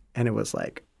wife's, and it was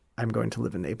like, I'm going to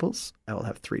live in Naples. I will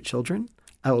have 3 children.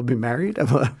 I will be married. And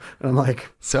I'm like,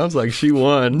 sounds like she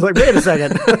won. like, wait a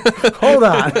second, hold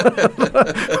on,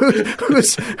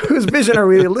 whose vision are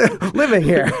we living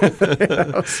here?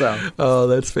 Oh,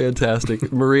 that's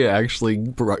fantastic. Maria actually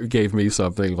gave me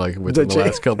something like within the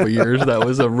last couple of years that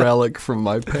was a relic from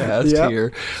my past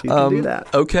here. She can do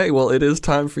that. Okay, well, it is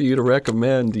time for you to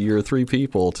recommend your 3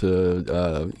 people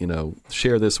to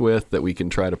share this with that we can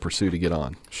try to pursue to get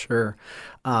on. Sure.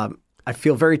 I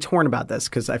feel very torn about this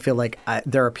because I feel like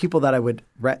there are people that I would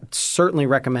certainly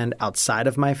recommend outside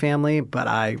of my family, but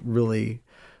I'm going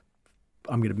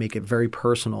to make it very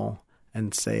personal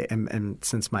and say, and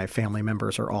since my family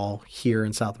members are all here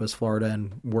in Southwest Florida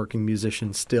and working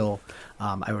musicians still,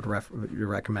 I would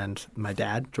recommend my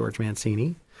dad, George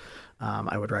Mancini.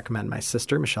 I would recommend my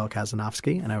sister, Michelle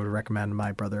Kazanovsky, and I would recommend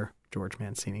my brother, George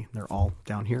Mancini. They're all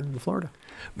down here in Florida.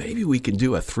 Maybe we can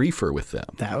do a 3-fer with them.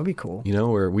 That would be cool.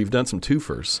 Where we've done some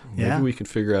 2-fers. Maybe we can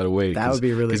figure out a way. That would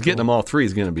be really cool. Because getting them all 3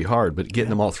 is going to be hard, but getting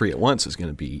them all 3 at once is going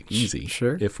to be easy.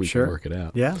 Sure. If we can work it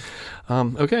out. Yeah.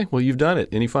 Okay. Well, you've done it.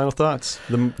 Any final thoughts?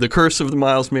 The curse of the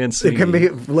Miles Mancini. It can be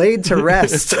laid to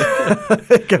rest.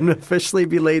 It can officially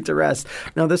be laid to rest.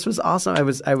 No, this was awesome. I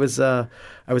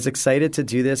was excited to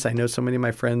do this. I know so many of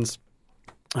my friends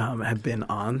have been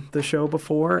on the show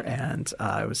before, and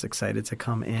I was excited to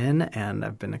come in, and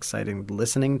I've been excited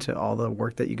listening to all the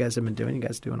work that you guys have been doing. You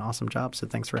guys do an awesome job, so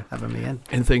thanks for having me in.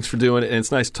 And thanks for doing it. And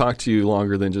it's nice to talk to you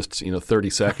longer than just 30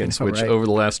 seconds, which over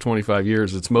the last 25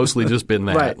 years, it's mostly just been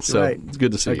that. It's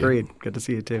good to see you. Agreed. Good to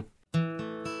see you too.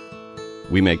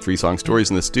 We make 3 Song Stories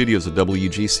in the studios of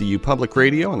WGCU Public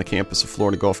Radio on the campus of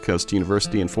Florida Gulf Coast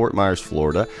University in Fort Myers,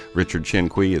 Florida. Richard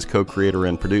Chinqui is co-creator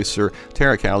and producer.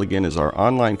 Tara Callaghan is our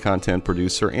online content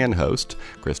producer and host.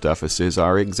 Chris Duffus is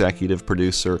our executive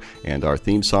producer. And our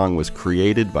theme song was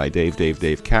created by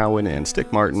Dave Cowan and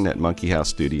Stick Martin at Monkey House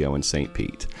Studio in St.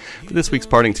 Pete. For this week's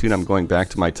parting tune, I'm going back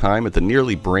to my time at the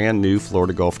nearly brand new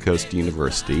Florida Gulf Coast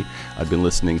University. I've been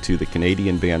listening to the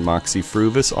Canadian band Moxie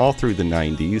Fruvis all through the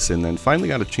 90s, and then finally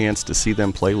got a chance to see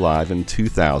them play live in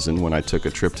 2000 when I took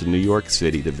a trip to New York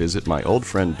City to visit my old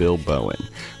friend Bill Bowen.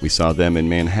 We saw them in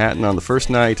Manhattan on the first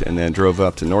night and then drove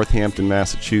up to Northampton,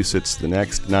 Massachusetts the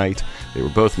next night. They were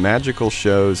both magical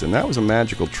shows, and that was a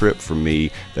magical trip for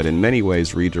me that in many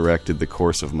ways redirected the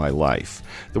course of my life.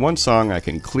 The one song I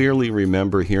can clearly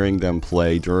remember hearing them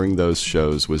play during those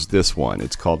shows was this one.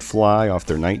 It's called Fly off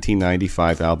their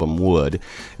 1995 album Wood.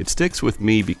 It sticks with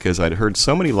me because I'd heard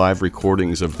so many live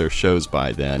recordings of their shows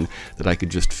by then that I could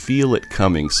just feel it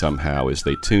coming somehow as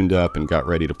they tuned up and got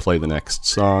ready to play the next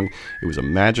song. It was a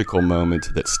magical moment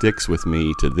that sticks with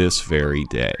me to this very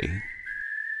day.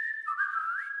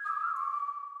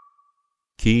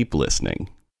 Keep listening.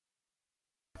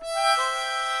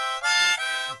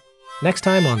 Next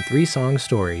time on 3 Song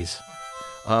Stories.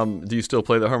 Do you still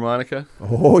play the harmonica?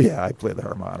 Oh, yeah, I play the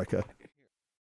harmonica.